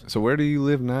friends. So where do you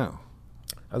live now?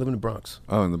 I live in the Bronx,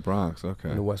 Oh, in the Bronx. Okay.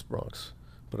 in the West Bronx.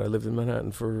 But I lived in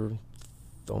Manhattan for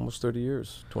almost 30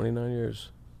 years, 29 years.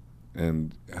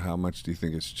 And how much do you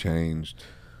think it's changed?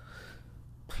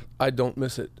 I don't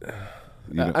miss it.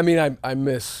 You don't- I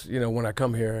miss, when I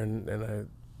come here and I,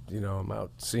 I'm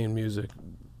out seeing music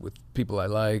with people I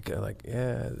like. I like,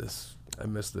 I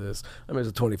miss this. I miss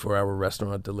a 24-hour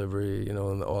restaurant delivery, and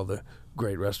all the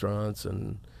great restaurants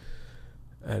and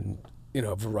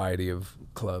a variety of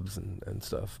clubs and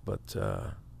stuff. But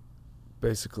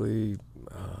basically,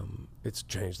 it's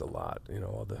changed a lot.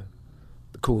 All the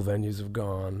cool venues have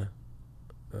gone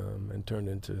and turned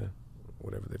into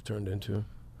whatever they've turned into.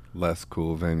 Less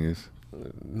cool venues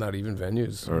Not even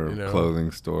venues. or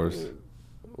clothing stores.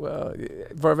 Well,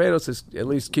 Barbados is at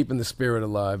least keeping the spirit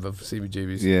alive of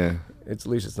CBGB's. Yeah. At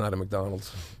least it's not a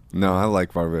McDonald's. No, I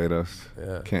like Barbados.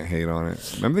 Yeah. Can't hate on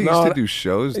it. Remember they No, used to do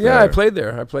shows there? Yeah, I played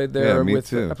there. I played there Yeah, me with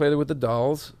too. I played there with the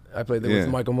Dolls. I played there Yeah. with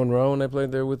Michael Monroe, and I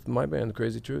played there with my band,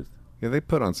 Crazy Truth. Yeah, they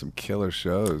put on some killer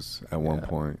shows at one Yeah.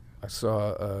 point. I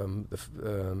saw who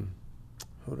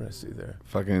did I see there?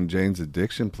 Fucking Jane's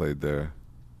Addiction played there.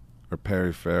 Or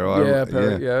Perry Farrell.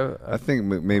 Yeah. I think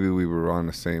maybe we were on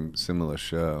the similar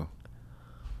show.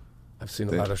 I've seen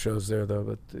a they- lot of shows there though,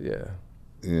 but yeah,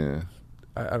 Yeah.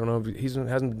 I don't know if he hasn't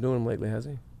been doing them lately, has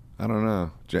he? I don't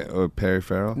know. Perry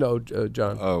Farrell? No,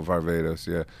 John. Oh, Barbados,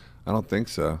 yeah. I don't think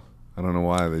so. I don't know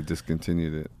why they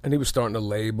discontinued it. And he was starting a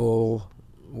label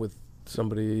with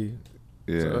somebody.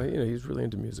 Yeah. So, he's really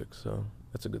into music, so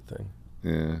that's a good thing.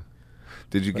 Yeah.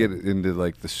 Did you get into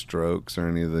like the Strokes or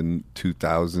any of the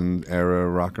 2000 era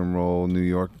rock and roll New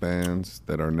York bands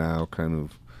that are now kind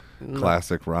of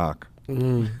classic rock?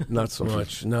 Not so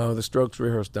much. No, the Strokes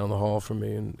rehearsed down the hall from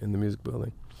me in the music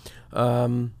building.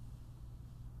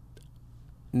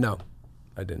 No,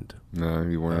 I didn't. No,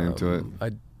 you weren't into it?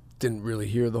 I didn't really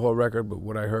hear the whole record, but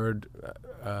what I heard,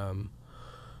 I'm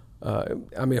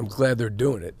glad they're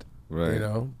doing it, Right.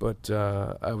 but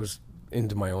I was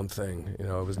into my own thing,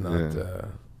 I was not,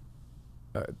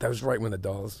 that was right when the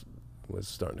Dolls was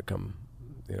starting to come,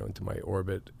 into my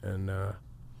orbit, and I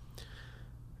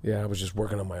was just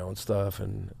working on my own stuff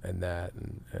and I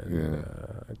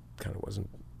kind of wasn't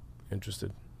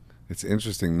interested. It's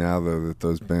interesting now, though, that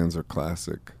those bands are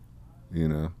classic,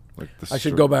 Like I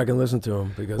should go back and listen to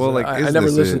them because I Is never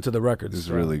This listened It to the records. It's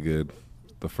so. really good,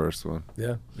 the first one.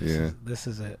 Yeah. Yeah. This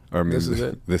is it. Or, I mean, This Is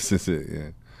It? This is it, yeah.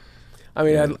 I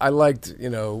mean, Yeah. I liked,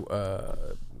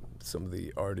 some of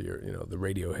the artier, the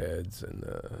Radioheads and,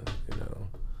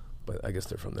 but I guess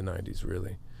they're from the 90s,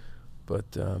 really.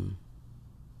 But, Well,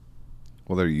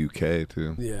 they're UK,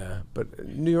 too. yeah, but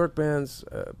New York bands,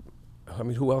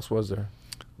 who else was there?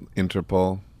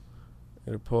 Interpol.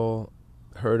 Interpol,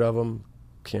 heard of them,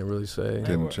 can't really say.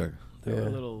 Didn't check. They were Yeah. a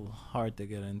little hard to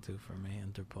get into for me,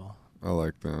 Interpol. I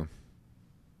like them.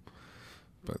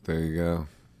 But there you go.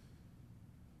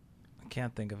 I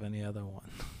can't think of any other one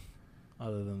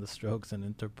other than the Strokes and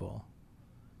Interpol.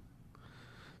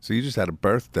 So you just had a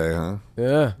birthday, huh?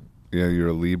 Yeah, Yeah, you're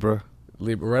a Libra?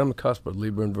 Libra, right on the cusp of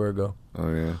Libra and Virgo.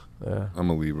 Oh, yeah. Yeah. I'm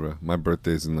a Libra. My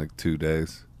birthday's in like 2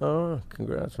 days. Oh,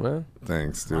 congrats, man.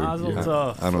 Thanks, dude. Mazel I-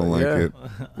 tov. I don't like Yeah. it.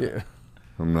 Yeah.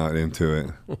 I'm not into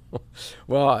it.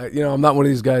 Well, I'm not one of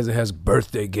these guys that has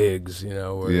birthday gigs,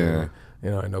 where, Yeah.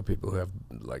 I know people who have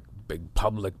like big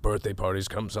public birthday parties,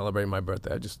 come celebrate my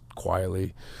birthday. I just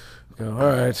quietly go, all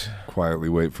right. Quietly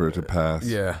wait for it to pass.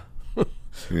 Yeah.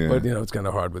 Yeah. But, it's kind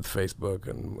of hard with Facebook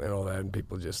and all that, and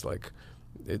people just like,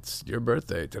 it's your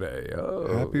birthday today.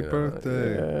 Oh, Happy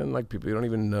birthday. Yeah, and like people you don't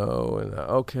even know, and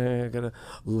okay, I gotta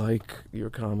like your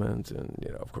comment, and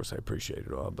of course I appreciate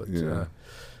it all, but Yeah.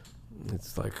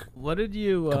 it's like, What did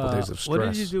you Couple days of What did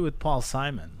you stress. do with Paul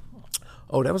Simon?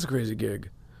 oh, that was a crazy gig.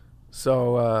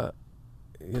 So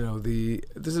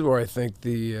this is where I think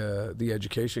the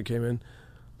education came in.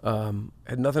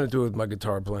 Had nothing to do with my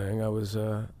guitar playing. I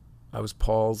was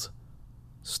Paul's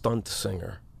stunt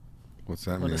singer. What's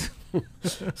that What mean?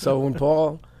 is- So when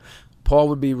Paul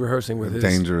would be rehearsing with A his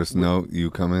dangerous note, you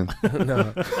come in?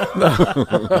 no,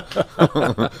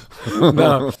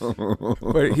 no.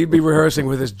 But he'd be rehearsing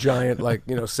with his giant,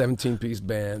 17-piece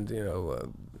band.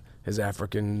 His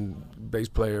African bass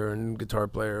player and guitar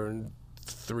player and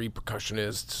 3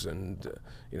 percussionists and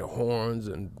horns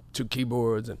and 2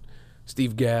 keyboards and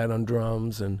Steve Gadd on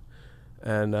drums and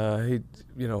he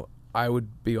I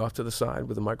would be off to the side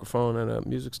with a microphone and a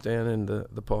music stand and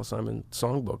the Paul Simon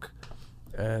songbook,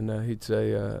 and he'd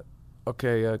say,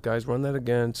 okay, guys, run that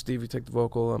again. Steve, you take the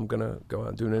vocal. I'm going to go out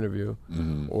and do an interview.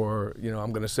 Mm-hmm. Or,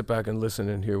 I'm going to sit back and listen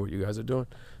and hear what you guys are doing.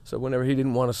 So whenever he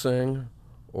didn't want to sing,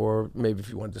 or maybe if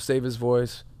he wanted to save his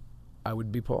voice, I would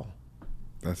be Paul.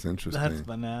 That's interesting. That's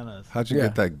bananas. How'd you Yeah.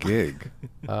 get that gig?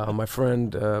 My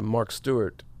friend Mark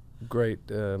Stewart, great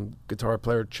guitar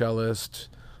player, cellist,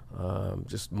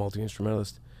 just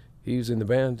multi-instrumentalist. He was in the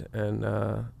band, and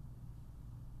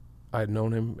I'd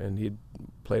known him, and he'd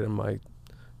played on my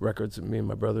records that me and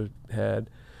my brother had,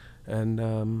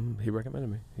 and he recommended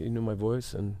me. He knew my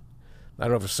voice, and I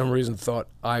don't know, for some reason thought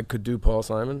I could do Paul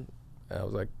Simon. And I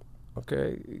was like,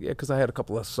 okay, yeah, because I had a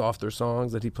couple of softer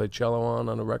songs that he played cello on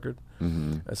a record.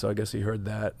 Mm-hmm. And so I guess he heard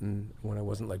that, and when I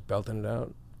wasn't like belting it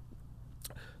out.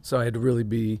 So I had to really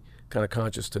be kind of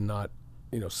conscious to not,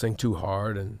 sing too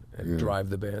hard and Yeah. drive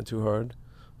the band too hard.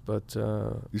 But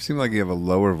You seem like you have a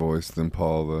lower voice than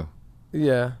Paul, though.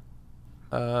 yeah.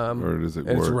 Or does it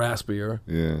and work? it's raspier.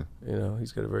 Yeah.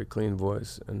 He's got a very clean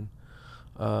voice. And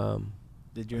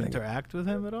Did you I think- interact with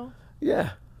him at all?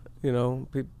 yeah,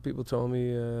 people told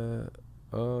me,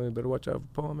 oh, you better watch out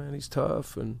for Paul, man. He's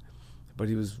tough. But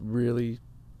he was really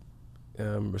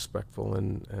respectful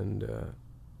and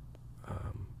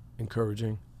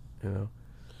encouraging,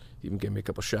 He even gave me a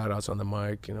couple shout-outs on the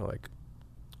mic, like,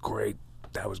 great,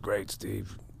 that was great,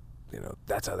 Steve.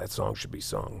 That's how that song should be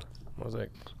sung. I was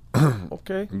like,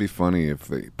 okay. It'd be funny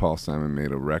if Paul Simon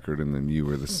made a record and then you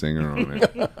were the singer on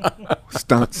it.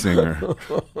 Stunt singer.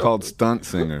 Called Stunt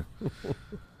Singer.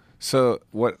 So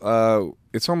what?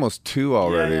 It's almost 2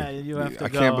 already. Yeah, you have to I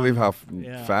can't go believe how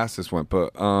yeah. fast this went.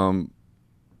 But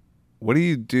what do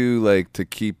you do to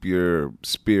keep your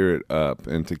spirit up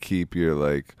and to keep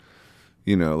your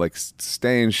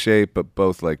stay in shape, but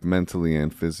both mentally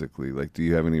and physically? Do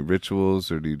you have any rituals,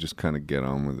 or do you just kind of get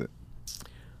on with it?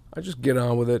 I just get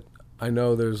on with it. I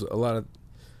know there's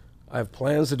I have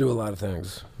plans to do a lot of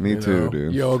things. Me too,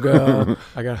 dude. Yoga.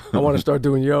 I want to start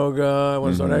doing yoga. I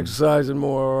want to start exercising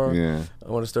more. Yeah. I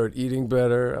want to start eating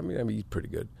better. I eat pretty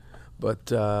good.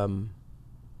 But, I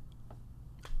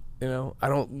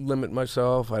don't limit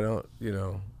myself. I don't,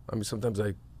 sometimes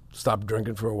I stop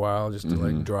drinking for a while just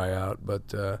to dry out.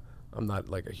 But I'm not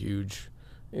a huge,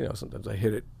 sometimes I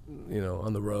hit it,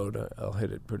 on the road. I'll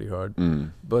hit it pretty hard.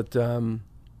 Mm. But,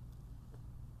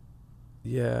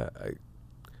 yeah,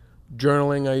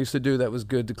 journaling I used to do. That was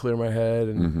good to clear my head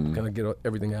and kind of get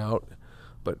everything out.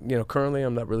 But, currently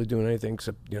I'm not really doing anything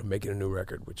except, making a new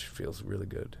record, which feels really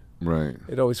good. Right.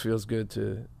 It always feels good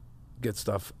to get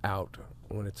stuff out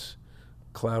when it's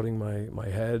clouding my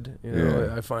head.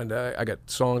 Yeah. I find I got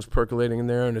songs percolating in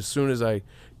there, and as soon as I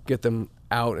get them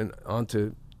out and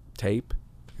onto tape,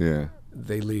 Yeah.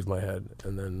 they leave my head,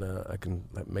 and then I can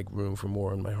make room for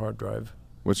more on my hard drive.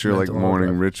 What's your Mental morning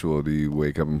hard drive. ritual? Do you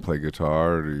wake up and play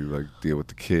guitar, or do you deal with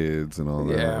the kids and all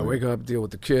that? Yeah, I wake up, deal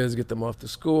with the kids, get them off to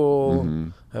school,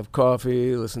 Mhm. have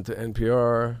coffee, listen to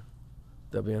NPR,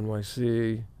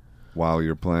 WNYC. While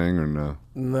you're playing, or no?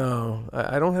 No,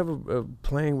 I don't have a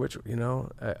playing ritual.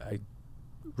 I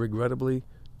regrettably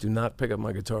do not pick up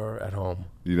my guitar at home.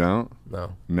 You don't?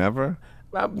 No, Never?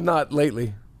 not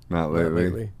lately. Not Not lately.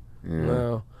 lately. Yeah.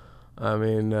 No,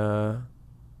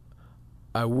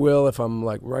 I will if I'm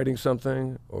writing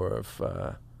something, or if,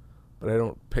 but I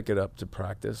don't pick it up to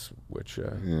practice, which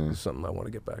Yeah. is something I want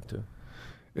to get back to.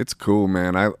 It's cool,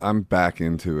 man. I'm back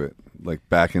into it, like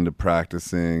back into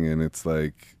practicing, and it's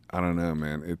like, I don't know,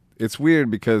 man. It's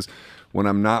weird because when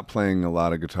I'm not playing a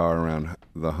lot of guitar around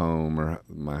the home or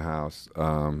my house,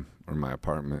 or my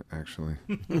apartment, actually.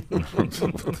 What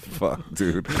the fuck,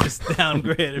 dude? Just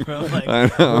downgraded from like I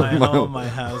know, my home, my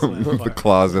house, my the apartment.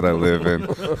 closet I live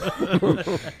in.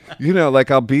 You know,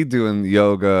 like I'll be doing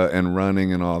yoga and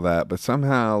running and all that, but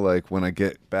somehow, like when I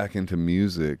get back into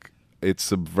music, it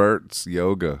subverts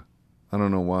yoga. I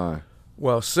don't know why.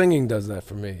 Well, singing does that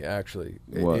for me, actually.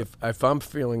 What? If I'm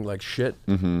feeling like shit,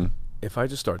 Mm-hmm. if I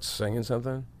just start singing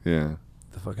something, Yeah.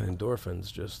 the fucking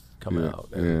endorphins just come Yeah, out.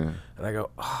 yeah. And I go,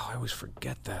 oh, I always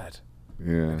forget that.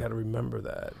 Yeah. I got to remember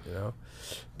that, you know.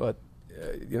 But,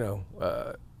 you know,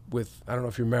 with, I don't know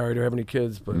if you're married or have any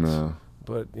kids, but, No.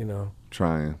 but you know,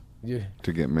 Trying you,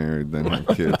 to get married, then have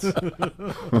kids. I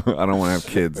don't want to have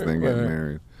kids, then get Right.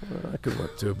 married. well, that could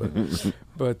work too,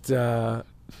 but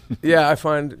yeah, I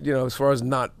find, you know, as far as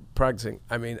not practicing,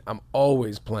 I mean, I'm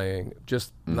always playing,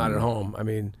 just not at home. I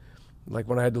mean, like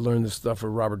when I had to learn this stuff for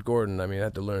Robert Gordon, I mean, I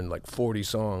had to learn like 40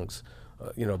 songs,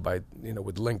 you know,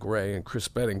 with Link Wray and Chris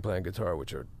Spedding playing guitar,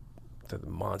 which are the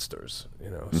monsters, you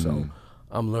know. So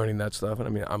I'm learning that stuff, and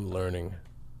I mean, I'm learning,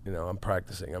 you know, I'm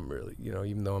practicing. I'm really, you know,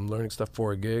 even though I'm learning stuff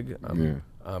for a gig,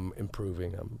 I'm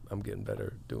improving. I'm getting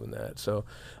better doing that. So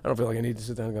I don't feel like I need to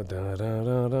sit down and go da da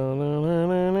da da da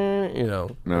da, you know.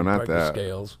 No, and not practice that.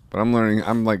 scales. But I'm learning.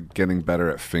 I'm like getting better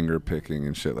at finger picking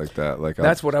and shit like that. Like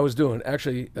That's what I was doing.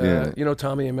 Actually, Yeah. you know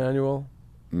Tommy Emmanuel?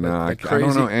 no, I that don't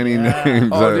know crazy- any Yeah. names.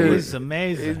 Oh, dude. He's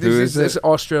amazing. Who is this it?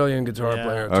 Australian guitar Yeah.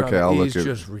 player. Okay, Tommy, I'll look he's at-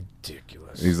 just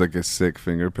ridiculous. He's like a sick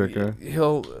finger picker.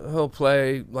 He'll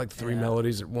play like three Yeah.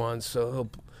 melodies at once. So he'll,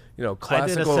 you know, I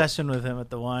did a classical. session with him at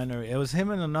the winery. It was him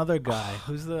and another guy.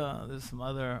 There's some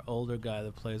other older guy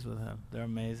that plays with him. They're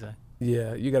amazing.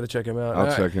 Yeah, you got to check him out.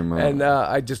 I'll check him out. And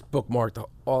I just bookmarked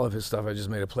all of his stuff. I just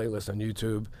made a playlist on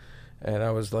YouTube, and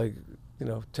I was like, you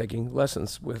know, taking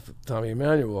lessons with Tommy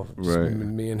Emmanuel, just Right.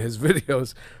 me and his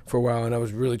videos for a while, and I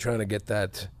was really trying to get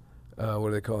that. What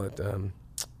do they call it?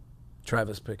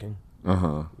 Travis picking.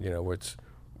 Uh-huh. You know,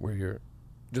 where you're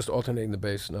just alternating the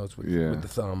bass notes with Yeah. the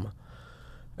thumb.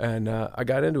 And I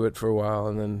got into it for a while,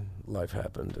 and then life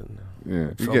happened, and Yeah.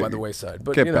 it You fell get- by the wayside.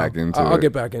 But get you know, back into I'll it.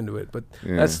 get back into it. But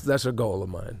Yeah. that's a goal of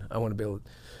mine. I want to be able,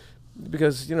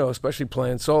 because you know, especially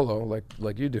playing solo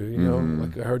like you do. You know,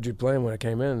 like I heard you playing when I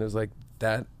came in. It was like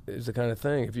that is the kind of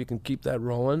thing. If you can keep that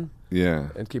rolling Yeah.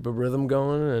 and keep a rhythm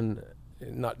going, and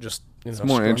not just It's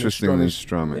more interesting than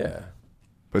strumming. Yeah.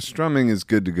 But strumming is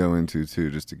good to go into too,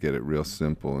 just to get it real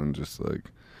simple and just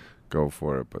like go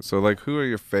for it. But so like, who are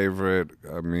your favorite?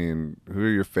 I mean, who are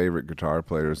your favorite guitar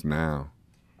players now?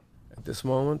 At this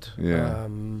moment, Yeah.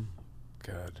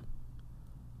 God,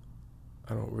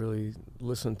 I don't really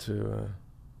listen to.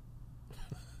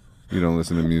 You don't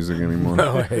listen to music anymore.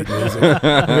 No, I hate music.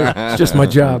 It's just my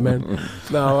job, man.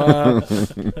 No.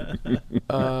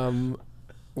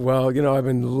 Well, you know, I've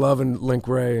been loving Link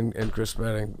Wray and Chris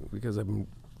Spedding because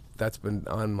that's been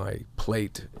on my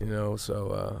plate, you know.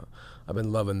 So I've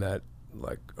been loving that,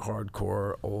 like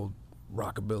hardcore old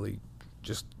rockabilly,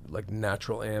 just like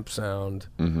natural amp sound.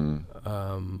 You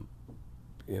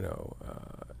know,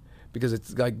 because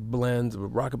it's like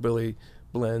rockabilly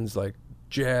blends like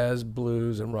jazz,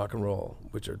 blues, and rock and roll,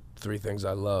 which are three things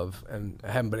I love, and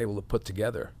I haven't been able to put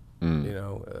together, you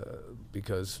know,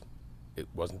 because it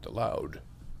wasn't allowed.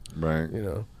 Right. You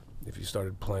know, if you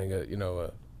started playing a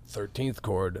 13th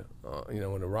chord, you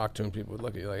know, in a rock tune, people would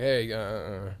look at you like, hey,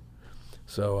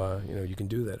 so you know, you can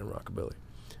do that in rockabilly.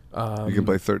 You can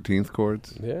play 13th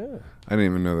chords? Yeah, I didn't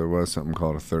even know there was something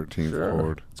called a 13th sure.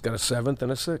 chord. It's got a 7th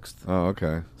and a 6th. Oh,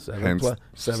 okay. Seven Hence, plus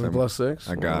 7 plus 6.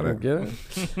 I got it. Get it?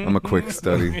 I'm a quick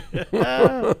study.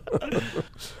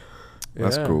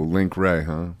 That's Yeah. cool. Link Wray,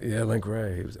 huh? Yeah, Link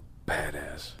Wray. He was a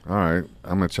badass. All right.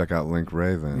 I'm going to check out Link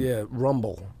Wray then. Yeah,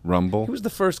 Rumble. Rumble? He was the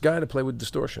first guy to play with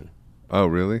distortion, Oh,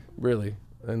 really? really.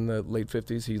 In the late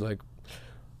 50s, he like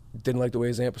didn't like the way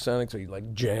his amp was sounding, so he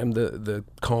like jammed the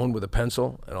cone with a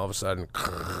pencil, and all of a sudden,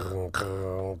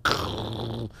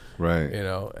 Right. you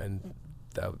know, and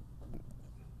that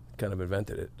kind of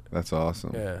invented it. That's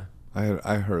awesome. Yeah.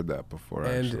 I heard that before,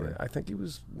 And actually. I think he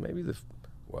was maybe he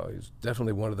was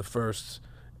definitely one of the first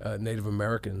Native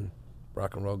American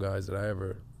rock and roll guys that I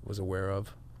ever was aware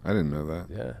of. I didn't know that.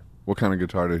 Yeah. What kind of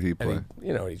guitar did he play? And he,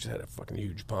 you know, he just had a fucking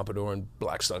huge pompadour and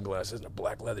black sunglasses and a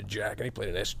black leather jacket. And he played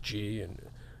an SG, and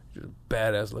just a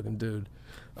badass looking dude.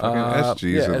 Fucking SGs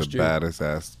yeah, are SG. the baddest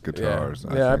ass guitars.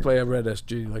 Yeah, I think. play a red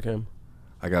SG like him.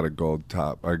 I got a gold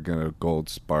top. I got a gold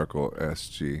sparkle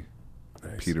SG.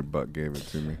 Nice. Peter Buck gave it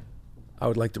to me. I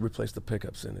would like to replace the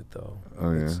pickups in it, though.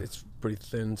 Oh, yeah? It's pretty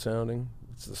thin sounding.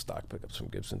 It's the stock pickups from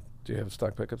Gibson. Do you have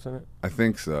stock pickups in it? I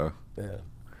think so. Yeah.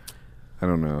 I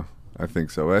don't know. I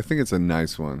think so. I think it's a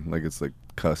nice one. Like it's like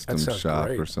custom That sounds shop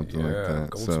great. or something Yeah, like that.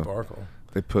 gold So sparkle.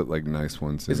 they put like nice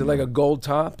ones in. Is it like a gold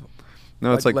top?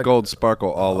 No, it's like like- gold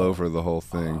sparkle all over the whole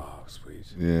thing. Oh, sweet.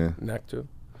 Yeah. Neck too?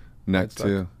 Neck Headstock?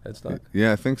 too. Headstock?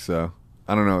 Yeah, I think so.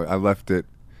 I don't know. I left it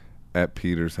at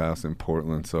Peter's house in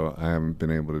Portland, so I haven't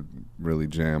been able to really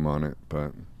jam on it,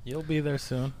 but You'll be there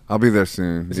soon. I'll be there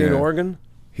soon. Is he in Oregon?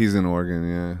 He's in Oregon,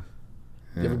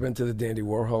 yeah. You ever been to the Dandy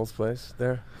Warhol's place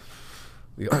there?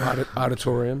 The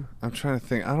auditorium? I'm trying to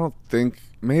think. I don't think.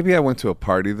 Maybe I went to a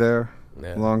party there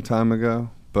Yeah. a long time ago,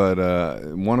 but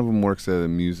one of them works at a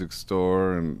music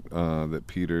store and that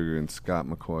Peter and Scott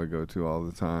McCoy go to all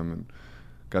the time, and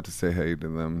got to say hey to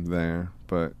them there.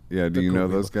 But yeah, do They're you cool know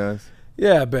those people. guys?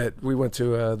 Yeah, I bet. We went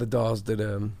to the Dolls did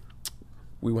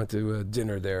we went to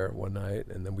dinner there one night,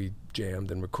 and then we jammed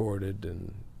and recorded,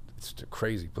 and it's a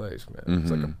crazy place, man.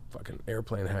 It's like a Mhm. fucking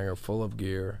airplane hangar full of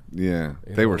gear. Yeah,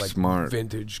 You they know, were like smart.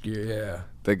 Vintage gear, yeah.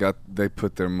 They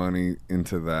put their money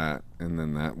into that, and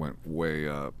then that went way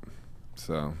up.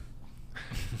 So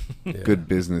Yeah. good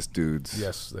business dudes.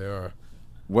 Yes, they are.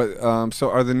 What? So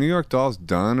are the New York Dolls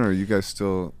done, or are you guys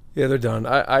still? Yeah, they're done.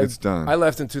 It's done. I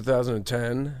left in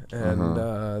 2010, and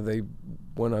Uh-huh. they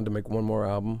went on to make one more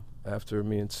album after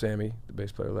me and Sammy, the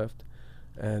bass player, left,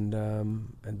 and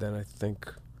then I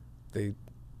think they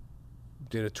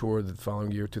did a tour the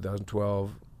following year,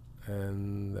 2012,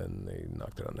 and then they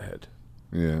knocked it on the head.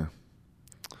 Yeah.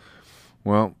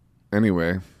 Well,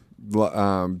 anyway,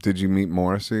 did you meet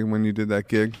Morrissey when you did that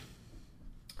gig?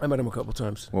 I met him a couple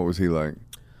times. What was he like?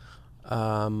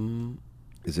 Um,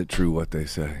 Is it true what they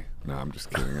say? No, I'm just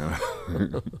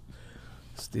kidding.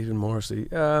 Stephen Morrissey.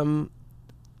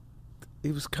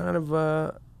 He was kind of,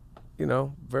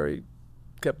 very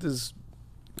kept his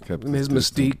Kept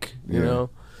mystique. You Yeah.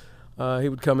 know, he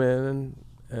would come in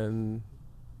and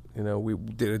we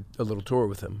did a little tour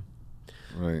with him,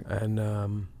 Right.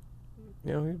 and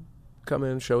he'd come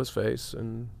in, show his face,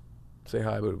 and say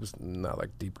hi, but it was not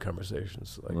like deep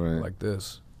conversations Right. like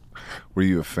this. Were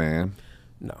you a fan?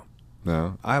 No,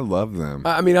 No. I love them.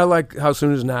 I mean I like How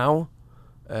Soon Is Now,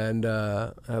 and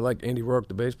I like Andy Rourke,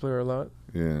 the bass player, a lot.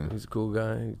 Yeah. He's a cool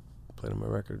guy. He played on my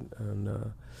record,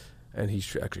 and he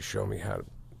actually showed me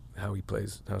how he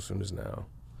plays How Soon Is Now,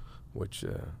 which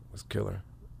was killer.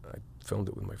 I filmed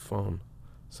it with my phone.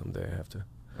 Someday I have to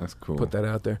That's cool. put that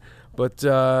out there. But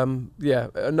yeah,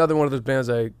 another one of those bands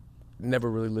I never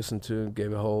really listened to.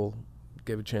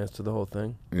 Gave a chance to the whole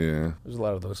thing. Yeah. There's a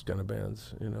lot of those kind of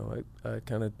bands. I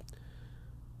kind of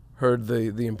heard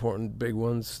the important big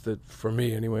ones that, for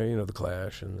me anyway, the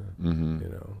Clash and the,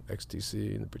 Mm-hmm.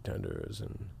 XTC and the Pretenders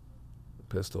and the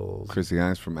Pistols. Chrissy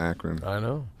Hines from Akron. I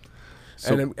know.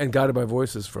 So, and Guided by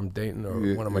Voices from Dayton are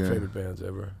Yeah, one of my yeah. favorite bands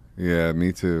ever. yeah,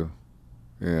 me too.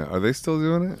 Yeah. Are they still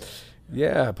doing it?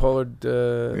 Yeah, Pollard.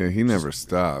 Yeah, he never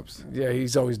stops. Yeah,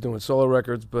 he's always doing solo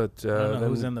records, but I don't know then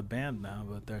who's in the band now,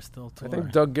 but they're still I touring.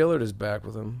 think Doug Gillard is back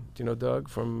with him. Do you know Doug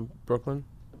from Brooklyn?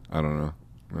 I don't know.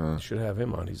 You should have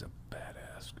him on. He's a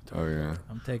badass guitar. Oh yeah.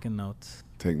 I'm taking notes.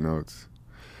 Take notes.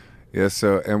 Yeah.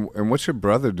 So and what's your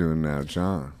brother doing now,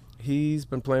 John? He's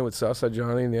been playing with Southside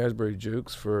Johnny and the Asbury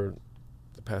Jukes for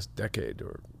the past decade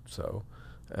or so,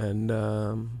 and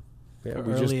yeah,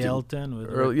 we just Early did- Elton with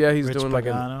early- yeah, he's Rich doing like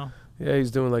Pagano.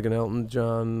 he's doing like an Elton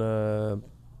John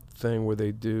thing where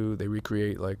they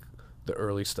recreate like the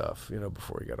early stuff,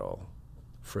 before he got all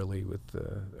frilly with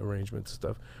the arrangements and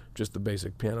stuff. Just the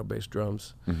basic piano, bass,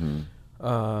 drums.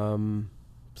 Mm-hmm.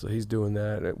 So he's doing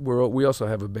that. We also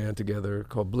have a band together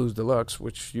called Blues Deluxe,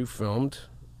 which you filmed,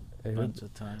 David, bunch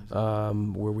of times.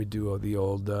 where we do all the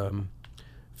old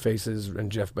Faces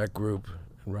and Jeff Beck group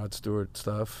and Rod Stewart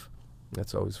stuff.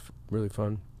 That's always really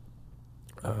fun.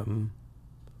 I'm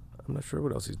not sure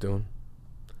what else he's doing.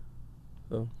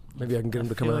 So maybe I can get him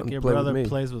to come feel out like and your play brother with me.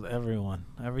 plays with everyone.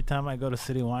 Every time I go to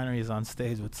City Winery, he's on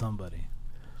stage with somebody.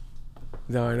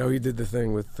 No, I know he did the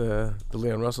thing with the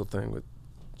Leon Russell thing with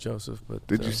Joseph, but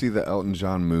Did you see the Elton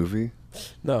John movie?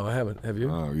 No, I haven't. Have you?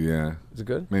 Oh yeah, Is it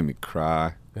good? made me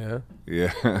cry. Yeah.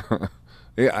 Yeah,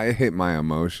 yeah. I hit my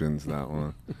emotions that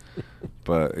one,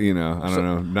 but I don't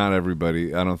know. Not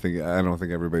everybody. I don't think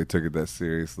everybody took it that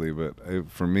seriously. But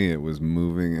for me, it was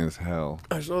moving as hell.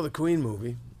 I saw the Queen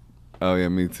movie. Oh yeah,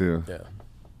 me too. Yeah.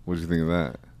 What did you think of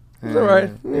that? It's all right.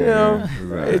 Yeah, it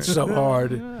was all right. It's so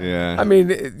hard. Yeah. I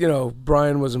mean,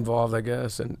 Brian was involved, I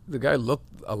guess, and the guy looked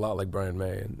a lot like Brian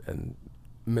May and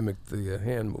mimicked the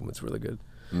hand movements really good.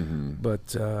 Mm-hmm.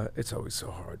 But it's always so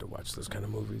hard to watch those kind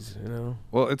of movies,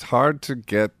 Well, it's hard to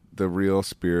get the real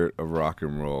spirit of rock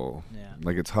and roll. Yeah.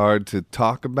 Like, it's hard to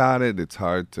talk about it, it's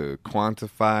hard to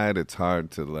quantify it, it's hard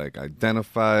to like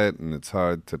identify it, and it's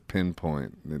hard to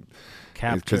pinpoint it.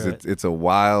 Capture Because it's a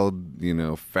wild,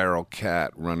 feral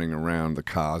cat running around the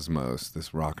cosmos,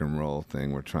 this rock and roll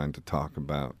thing we're trying to talk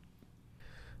about.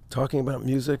 Talking about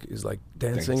music is like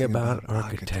dancing about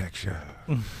architecture.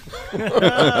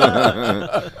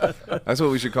 That's what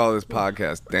we should call this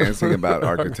podcast, Dancing About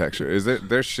Architecture.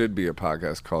 There should be a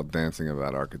podcast called Dancing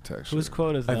About Architecture. Whose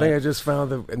quote is that? I think I just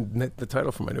found the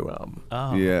title for my new album.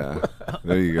 Oh. Yeah,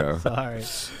 there you go. Sorry.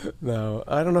 No,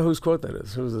 I don't know whose quote that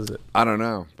is. Whose is it? I don't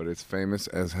know, but it's famous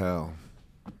as hell.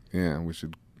 Yeah, we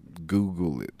should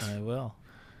Google it. I will.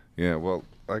 Yeah, well,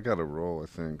 I got a roll, I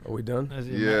think. Are we done?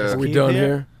 Yeah. Are we done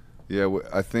here? Yeah,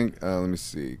 I think. Let me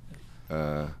see. Be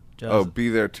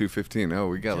there 2:15. Oh,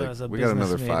 we got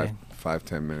another meeting.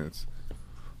 5-10 minutes.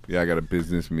 Yeah, I got a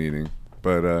business meeting,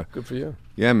 but Good for you.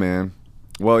 yeah, man.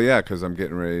 Well, yeah, because I'm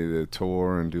getting ready to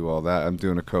tour and do all that. I'm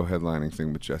doing a co-headlining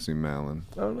thing with Jesse Malin.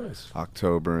 Oh, nice.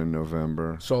 October and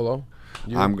November. Solo.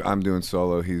 You? I'm doing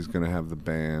solo. He's gonna have the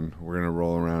band. We're gonna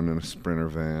roll around in a Sprinter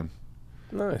van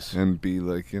Nice. and be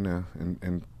like,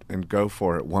 and go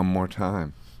for it one more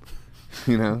time.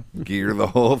 Gear the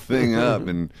whole thing up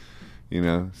and,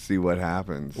 see what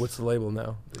happens. What's the label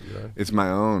now that you're on? It's my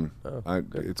own. Oh,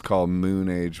 good. It's called Moon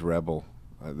Age Rebel.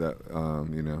 Kind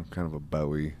of a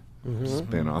Bowie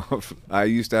spin-off. I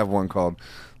used to have one called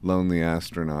Lonely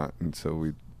Astronaut, and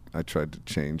so I tried to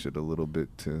change it a little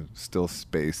bit to still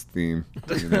space theme.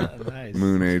 Nice.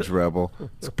 Moon Age Rebel.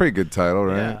 It's a pretty good title,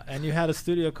 right? Yeah, and you had a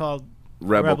studio called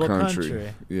Rebel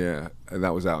Country. Yeah, and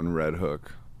that was out in Red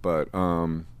Hook. But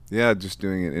yeah, just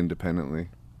doing it independently.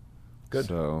 Good.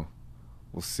 So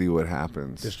we'll see what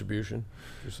happens. Distribution?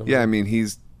 Yeah, I mean,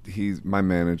 he's my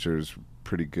manager's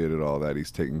pretty good at all that.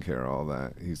 He's taking care of all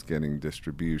that. He's getting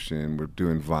distribution. We're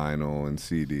doing vinyl and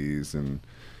CDs, and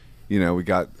we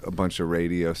got a bunch of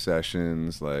radio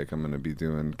sessions. Like, I'm going to be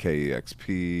doing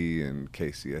KEXP and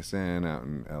KCSN out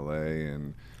in LA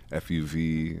and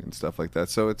FUV and stuff like that.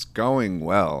 So it's going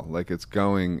well. Like, it's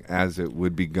going as it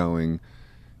would be going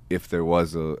if there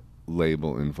was a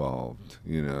label involved,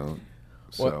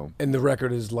 So Well, and the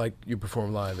record is like you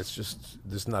perform live. It's just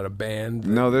there's not a band.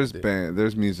 No,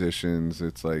 there's musicians.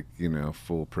 It's like,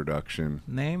 full production.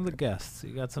 Name the guests.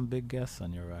 You got some big guests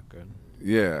on your record.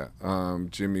 Yeah,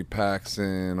 Jimmy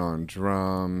Paxson on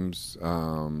drums,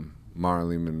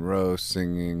 Marley Monroe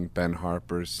singing, Ben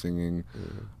Harper singing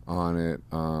on it,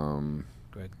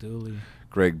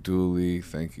 Greg Dooley,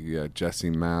 thank you. Yeah, Jesse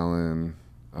Malin.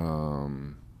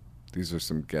 These are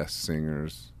some guest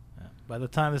singers. Yeah. By the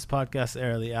time this podcast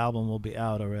airs, the album will be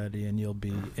out already, and you'll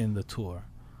be in the tour.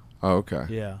 Oh, okay.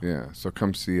 Yeah. Yeah. So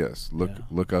come see us.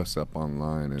 Look us up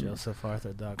online and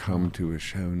JosephArthur.com. come to a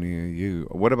show near you.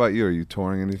 What about you? Are you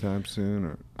touring anytime soon?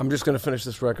 Or? I'm just going to finish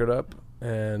this record up,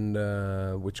 and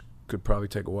which could probably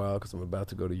take a while because I'm about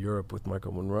to go to Europe with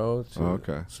Michael Monroe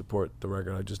to support the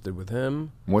record I just did with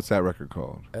him. What's that record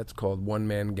called? That's called One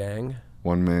Man Gang.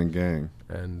 One Man Gang.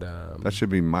 And that should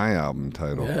be my album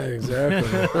title. Yeah, exactly.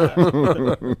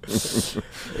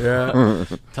 Yeah.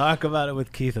 Talk about it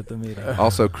with Keith at the meeting.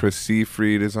 Also, Chris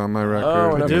Seafried is on my record.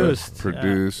 Oh,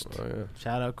 Produced. Oh, yeah.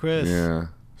 Shout out, Chris. Yeah.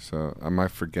 So, am I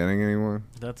forgetting anyone?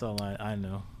 That's all I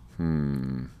know.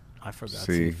 I forgot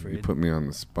See, Seafried. you put me on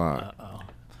the spot.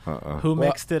 Uh-oh. Who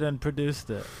mixed it and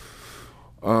produced it?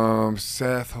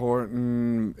 Seth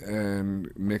Horton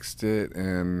and mixed it,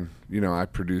 and I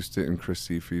produced it, and Chris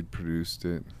Seafried produced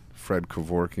it. Fred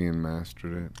Kevorkian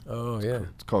mastered it. Oh yeah,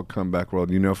 it's called Comeback World.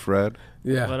 You know Fred?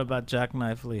 Yeah. What about Jack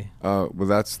Knife Lee? Well,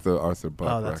 that's the Arthur Buck.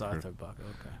 Oh, that's record. Arthur Buck.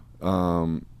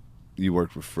 Okay. You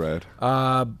worked with Fred?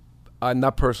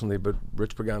 Not personally, but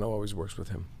Rich Pagano always works with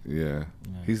him. Yeah.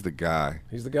 He's the guy.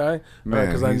 He's the guy? Man,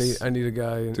 because I need a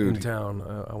guy in town.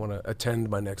 I want to attend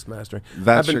my next mastering.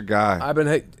 That's your guy. I've been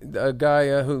a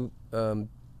guy who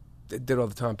did all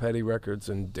the Tom Petty records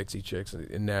and Dixie Chicks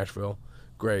in Nashville.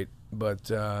 Great.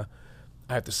 But I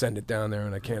have to send it down there,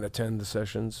 and I can't attend the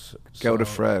sessions. Go to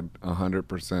Fred,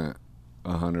 100%.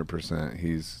 100%.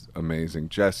 He's amazing.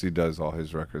 Jesse does all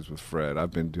his records with Fred.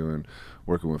 I've been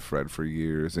working with Fred for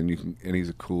years, and he's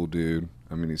a cool dude.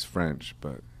 I mean, he's French,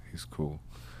 but he's cool.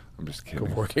 I'm just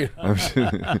kidding.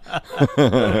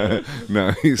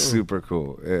 No, he's super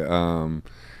cool. Yeah,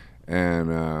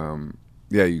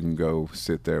 you can go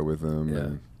sit there with him,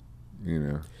 and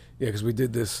Yeah, because we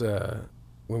did this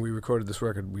when we recorded this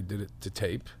record. We did it to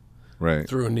tape, right?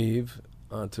 Through a Neve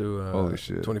onto a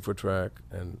 20-foot track,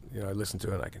 and I listen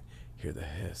to it and I can hear the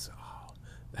hiss,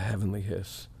 the heavenly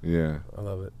hiss. Yeah, I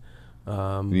love it.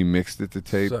 You mixed it to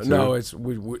tape? So, too? no, it's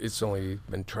only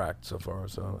been tracked so far.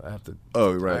 So I have to.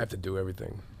 Oh, right. I have to do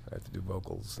everything. I have to do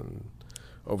vocals and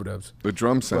overdubs, The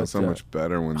drums sound so But, much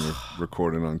better when they're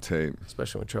recorded on tape.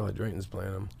 especially when Charlie Drayton's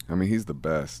playing them. I mean, he's the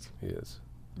best. He is.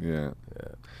 Yeah. Yeah.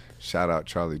 Shout out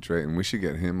Charlie Drayton. We should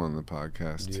get him on the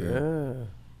podcast too.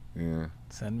 Yeah. Yeah.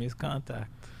 Send me his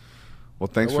contact. Well,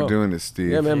 thanks I for will. doing this,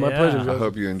 Steve. Yeah, man, my Yeah. pleasure. I Joseph.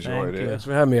 hope you enjoyed Thank it. you. Thanks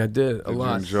for having me. I did a Did you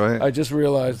lot. enjoy it? I just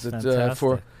realized That's that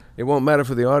for fantastic. it won't matter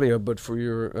for the audio, but for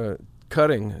your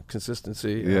cutting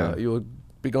consistency, Yeah. you'll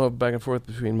be going back and forth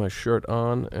between my shirt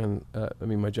on and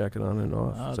my jacket on and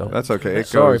off. Oh, so That's okay. It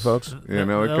sorry, goes, folks. You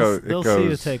know, it They'll- goes. They'll It goes. see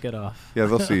you take it off. Yeah,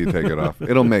 they'll see you take it off.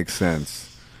 It'll make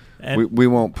sense. And We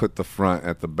won't put the front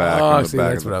at the back Oh, and the see,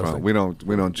 back that's at the what I was front.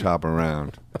 We don't chop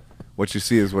around. What you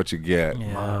see is what you get.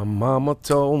 yeah. My mama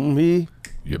told me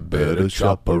you better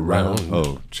chop around.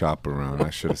 Oh, chop around.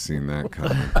 I should have seen that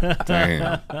coming.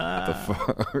 Damn. The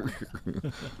fuck?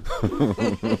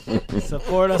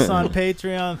 Support us on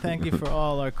Patreon. Thank you for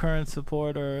all our current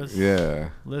supporters. Yeah.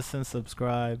 Listen,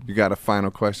 subscribe. You got a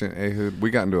final question, Ehud? We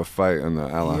got into a fight on the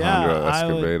Alejandro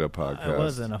Escobedo podcast. It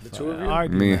wasn't a The fight. two of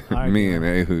you? Me Argument. and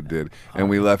Ehud did, and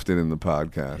we left it in the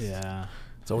podcast. Yeah.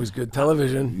 It's always good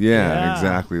television. Yeah, Yeah.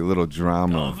 exactly. A little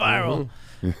drama. Going viral.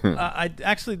 I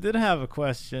actually did have a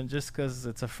question, just because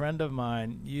it's a friend of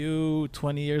mine. You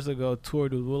 20 years ago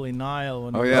toured with Willie Nile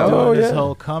when Oh, he yeah. was doing Oh, his yeah.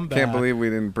 whole comeback. Can't believe we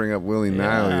didn't bring up Willie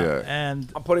Nile yet.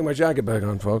 And I'm putting my jacket back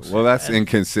on, folks. Well, that's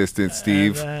inconsistent,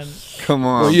 Steve. and then- Come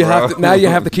on, Well, you bro. have to, now you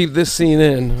have to keep this scene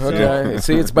in. Okay,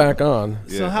 see, it's back on.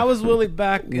 so Yeah. how was Willie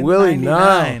back in Willie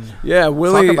 99? Nile. Yeah,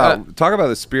 Willie. Talk about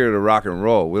the spirit of rock and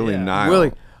roll. Willie Yeah. Nile.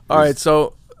 Willie. All was- right,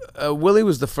 so Willie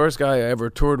was the first guy I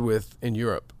ever toured with in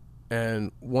Europe,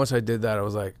 and once I did that, I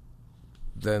was like,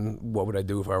 then what would I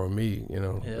do if I were me? You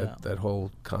know, Yeah. that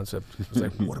whole concept. I was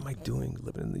like, what am I doing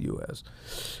living in the U.S.?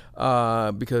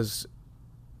 Because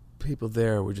people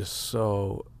there were just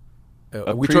so.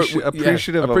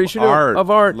 Appreciative of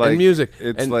art Like, and music.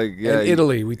 It's and, like, yeah. and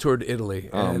Italy. We toured Italy.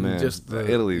 Oh, and man. just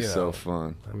Italy's you so know,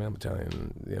 fun. I mean, I'm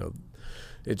Italian. You know,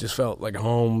 it just felt like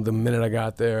home the minute I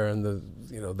got there, and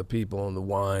the people and the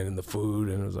wine and the food,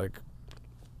 and it was like,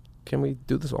 can we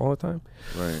do this all the time?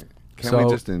 Right. Can So- we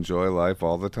just enjoy life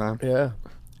all the time? Yeah,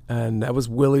 and that was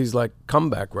Willie's like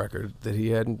comeback record that he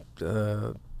hadn't.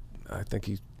 I think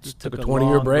he just took a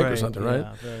 20-year long break or something, right?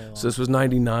 Yeah, very long. So this was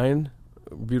 '99,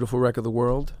 beautiful wreck of the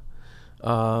world.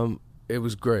 It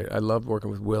was great. I loved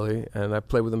working with Willie, and I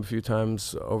played with him a few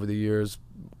times over the years,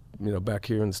 back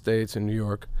here in the States, in New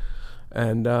York.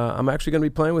 And I'm actually going to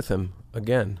be playing with him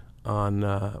again on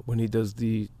when he does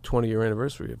the 20-year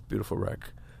anniversary of Beautiful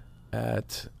Wreck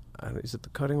at, is it the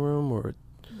Cutting Room or?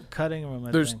 Cutting Room,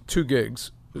 I There's think. two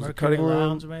gigs. There's the Mercury Cutting Room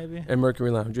Lounge, maybe? and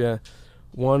Mercury Lounge, yeah.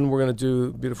 One, we're going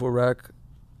to do Beautiful Wreck,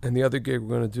 and the other gig,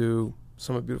 we're going to do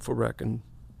some of Beautiful Wreck and,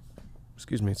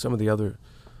 some of the other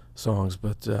songs.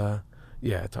 But,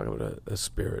 yeah, talk about a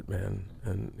spirit, man.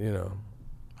 And,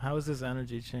 How has his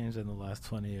energy changed in the last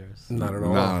 20 years? not at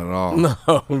all. Not at all. No,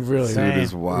 really. Dude Same.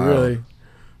 is wild. Really.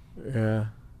 Yeah.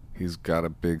 He's got a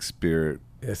big spirit.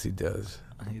 Yes, he does.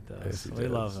 He does. Yes, he We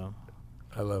does. love him.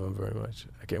 I love him very much.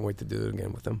 I can't wait to do it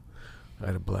again with him. I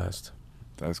had a blast.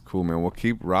 That's cool, man. Well,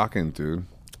 keep rocking, dude.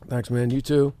 Thanks, man. You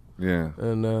too. Yeah.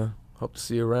 And hope to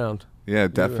see you around. Yeah,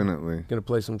 definitely. Gonna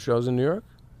play some shows in New York?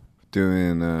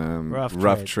 Doing Rough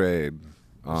Rough Trade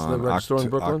the on record store in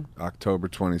Brooklyn? October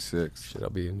 26th. Shit, I'll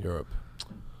be in Europe.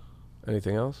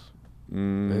 Anything else?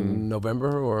 Mm, In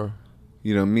November or?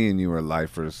 me and you are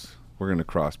lifers. We're gonna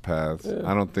cross paths. Yeah.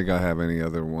 I don't think I have any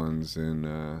other ones in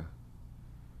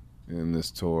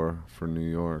this tour for New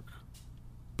York.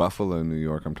 Buffalo, New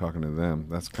York. I'm talking to them.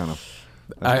 That's kind of.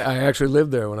 I actually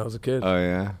lived there when I was a kid. Oh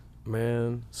yeah.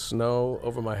 Man, snow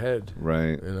over my head.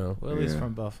 Right. Willie's Yeah.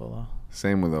 from Buffalo.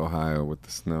 Same with Ohio with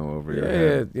the snow over your Yeah,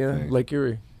 head. yeah. thing. Lake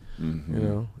Erie.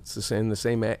 Mhm. It's the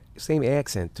same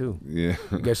accent too. Yeah.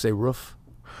 You guys say roof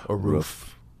or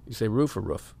roof? You say roof or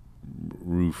roof?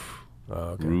 Roof. Oh,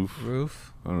 okay. Roof.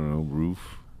 Roof. I don't know.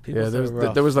 Roof. People Yeah, say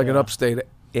rough, there was like an yeah. upstate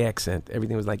accent.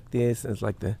 Everything was like this. And it's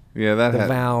like the Yeah, that had.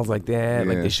 vowels like that,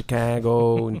 like Yeah. the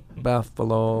Chicago, and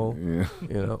Buffalo,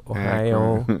 Yeah.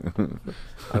 Ohio. Akron.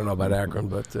 I don't know about Akron,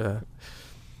 but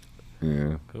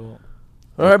Yeah. Cool.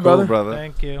 all right, Cool, brother.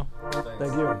 Thank you.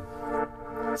 Thank you.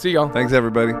 See y'all. Thanks,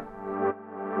 everybody.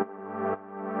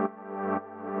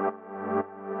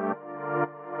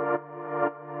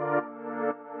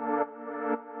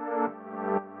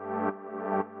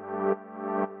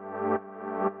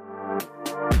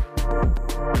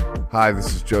 Hi,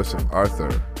 this is Joseph Arthur.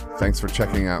 Thanks for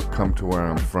checking out Come to Where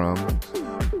I'm From.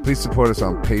 Please support us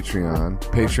on Patreon,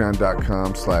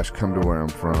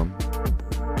 patreon.com/ComeToWhereI'mFrom.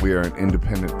 We are an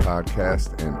independent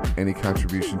podcast, and any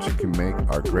contributions you can make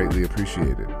are greatly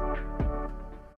appreciated.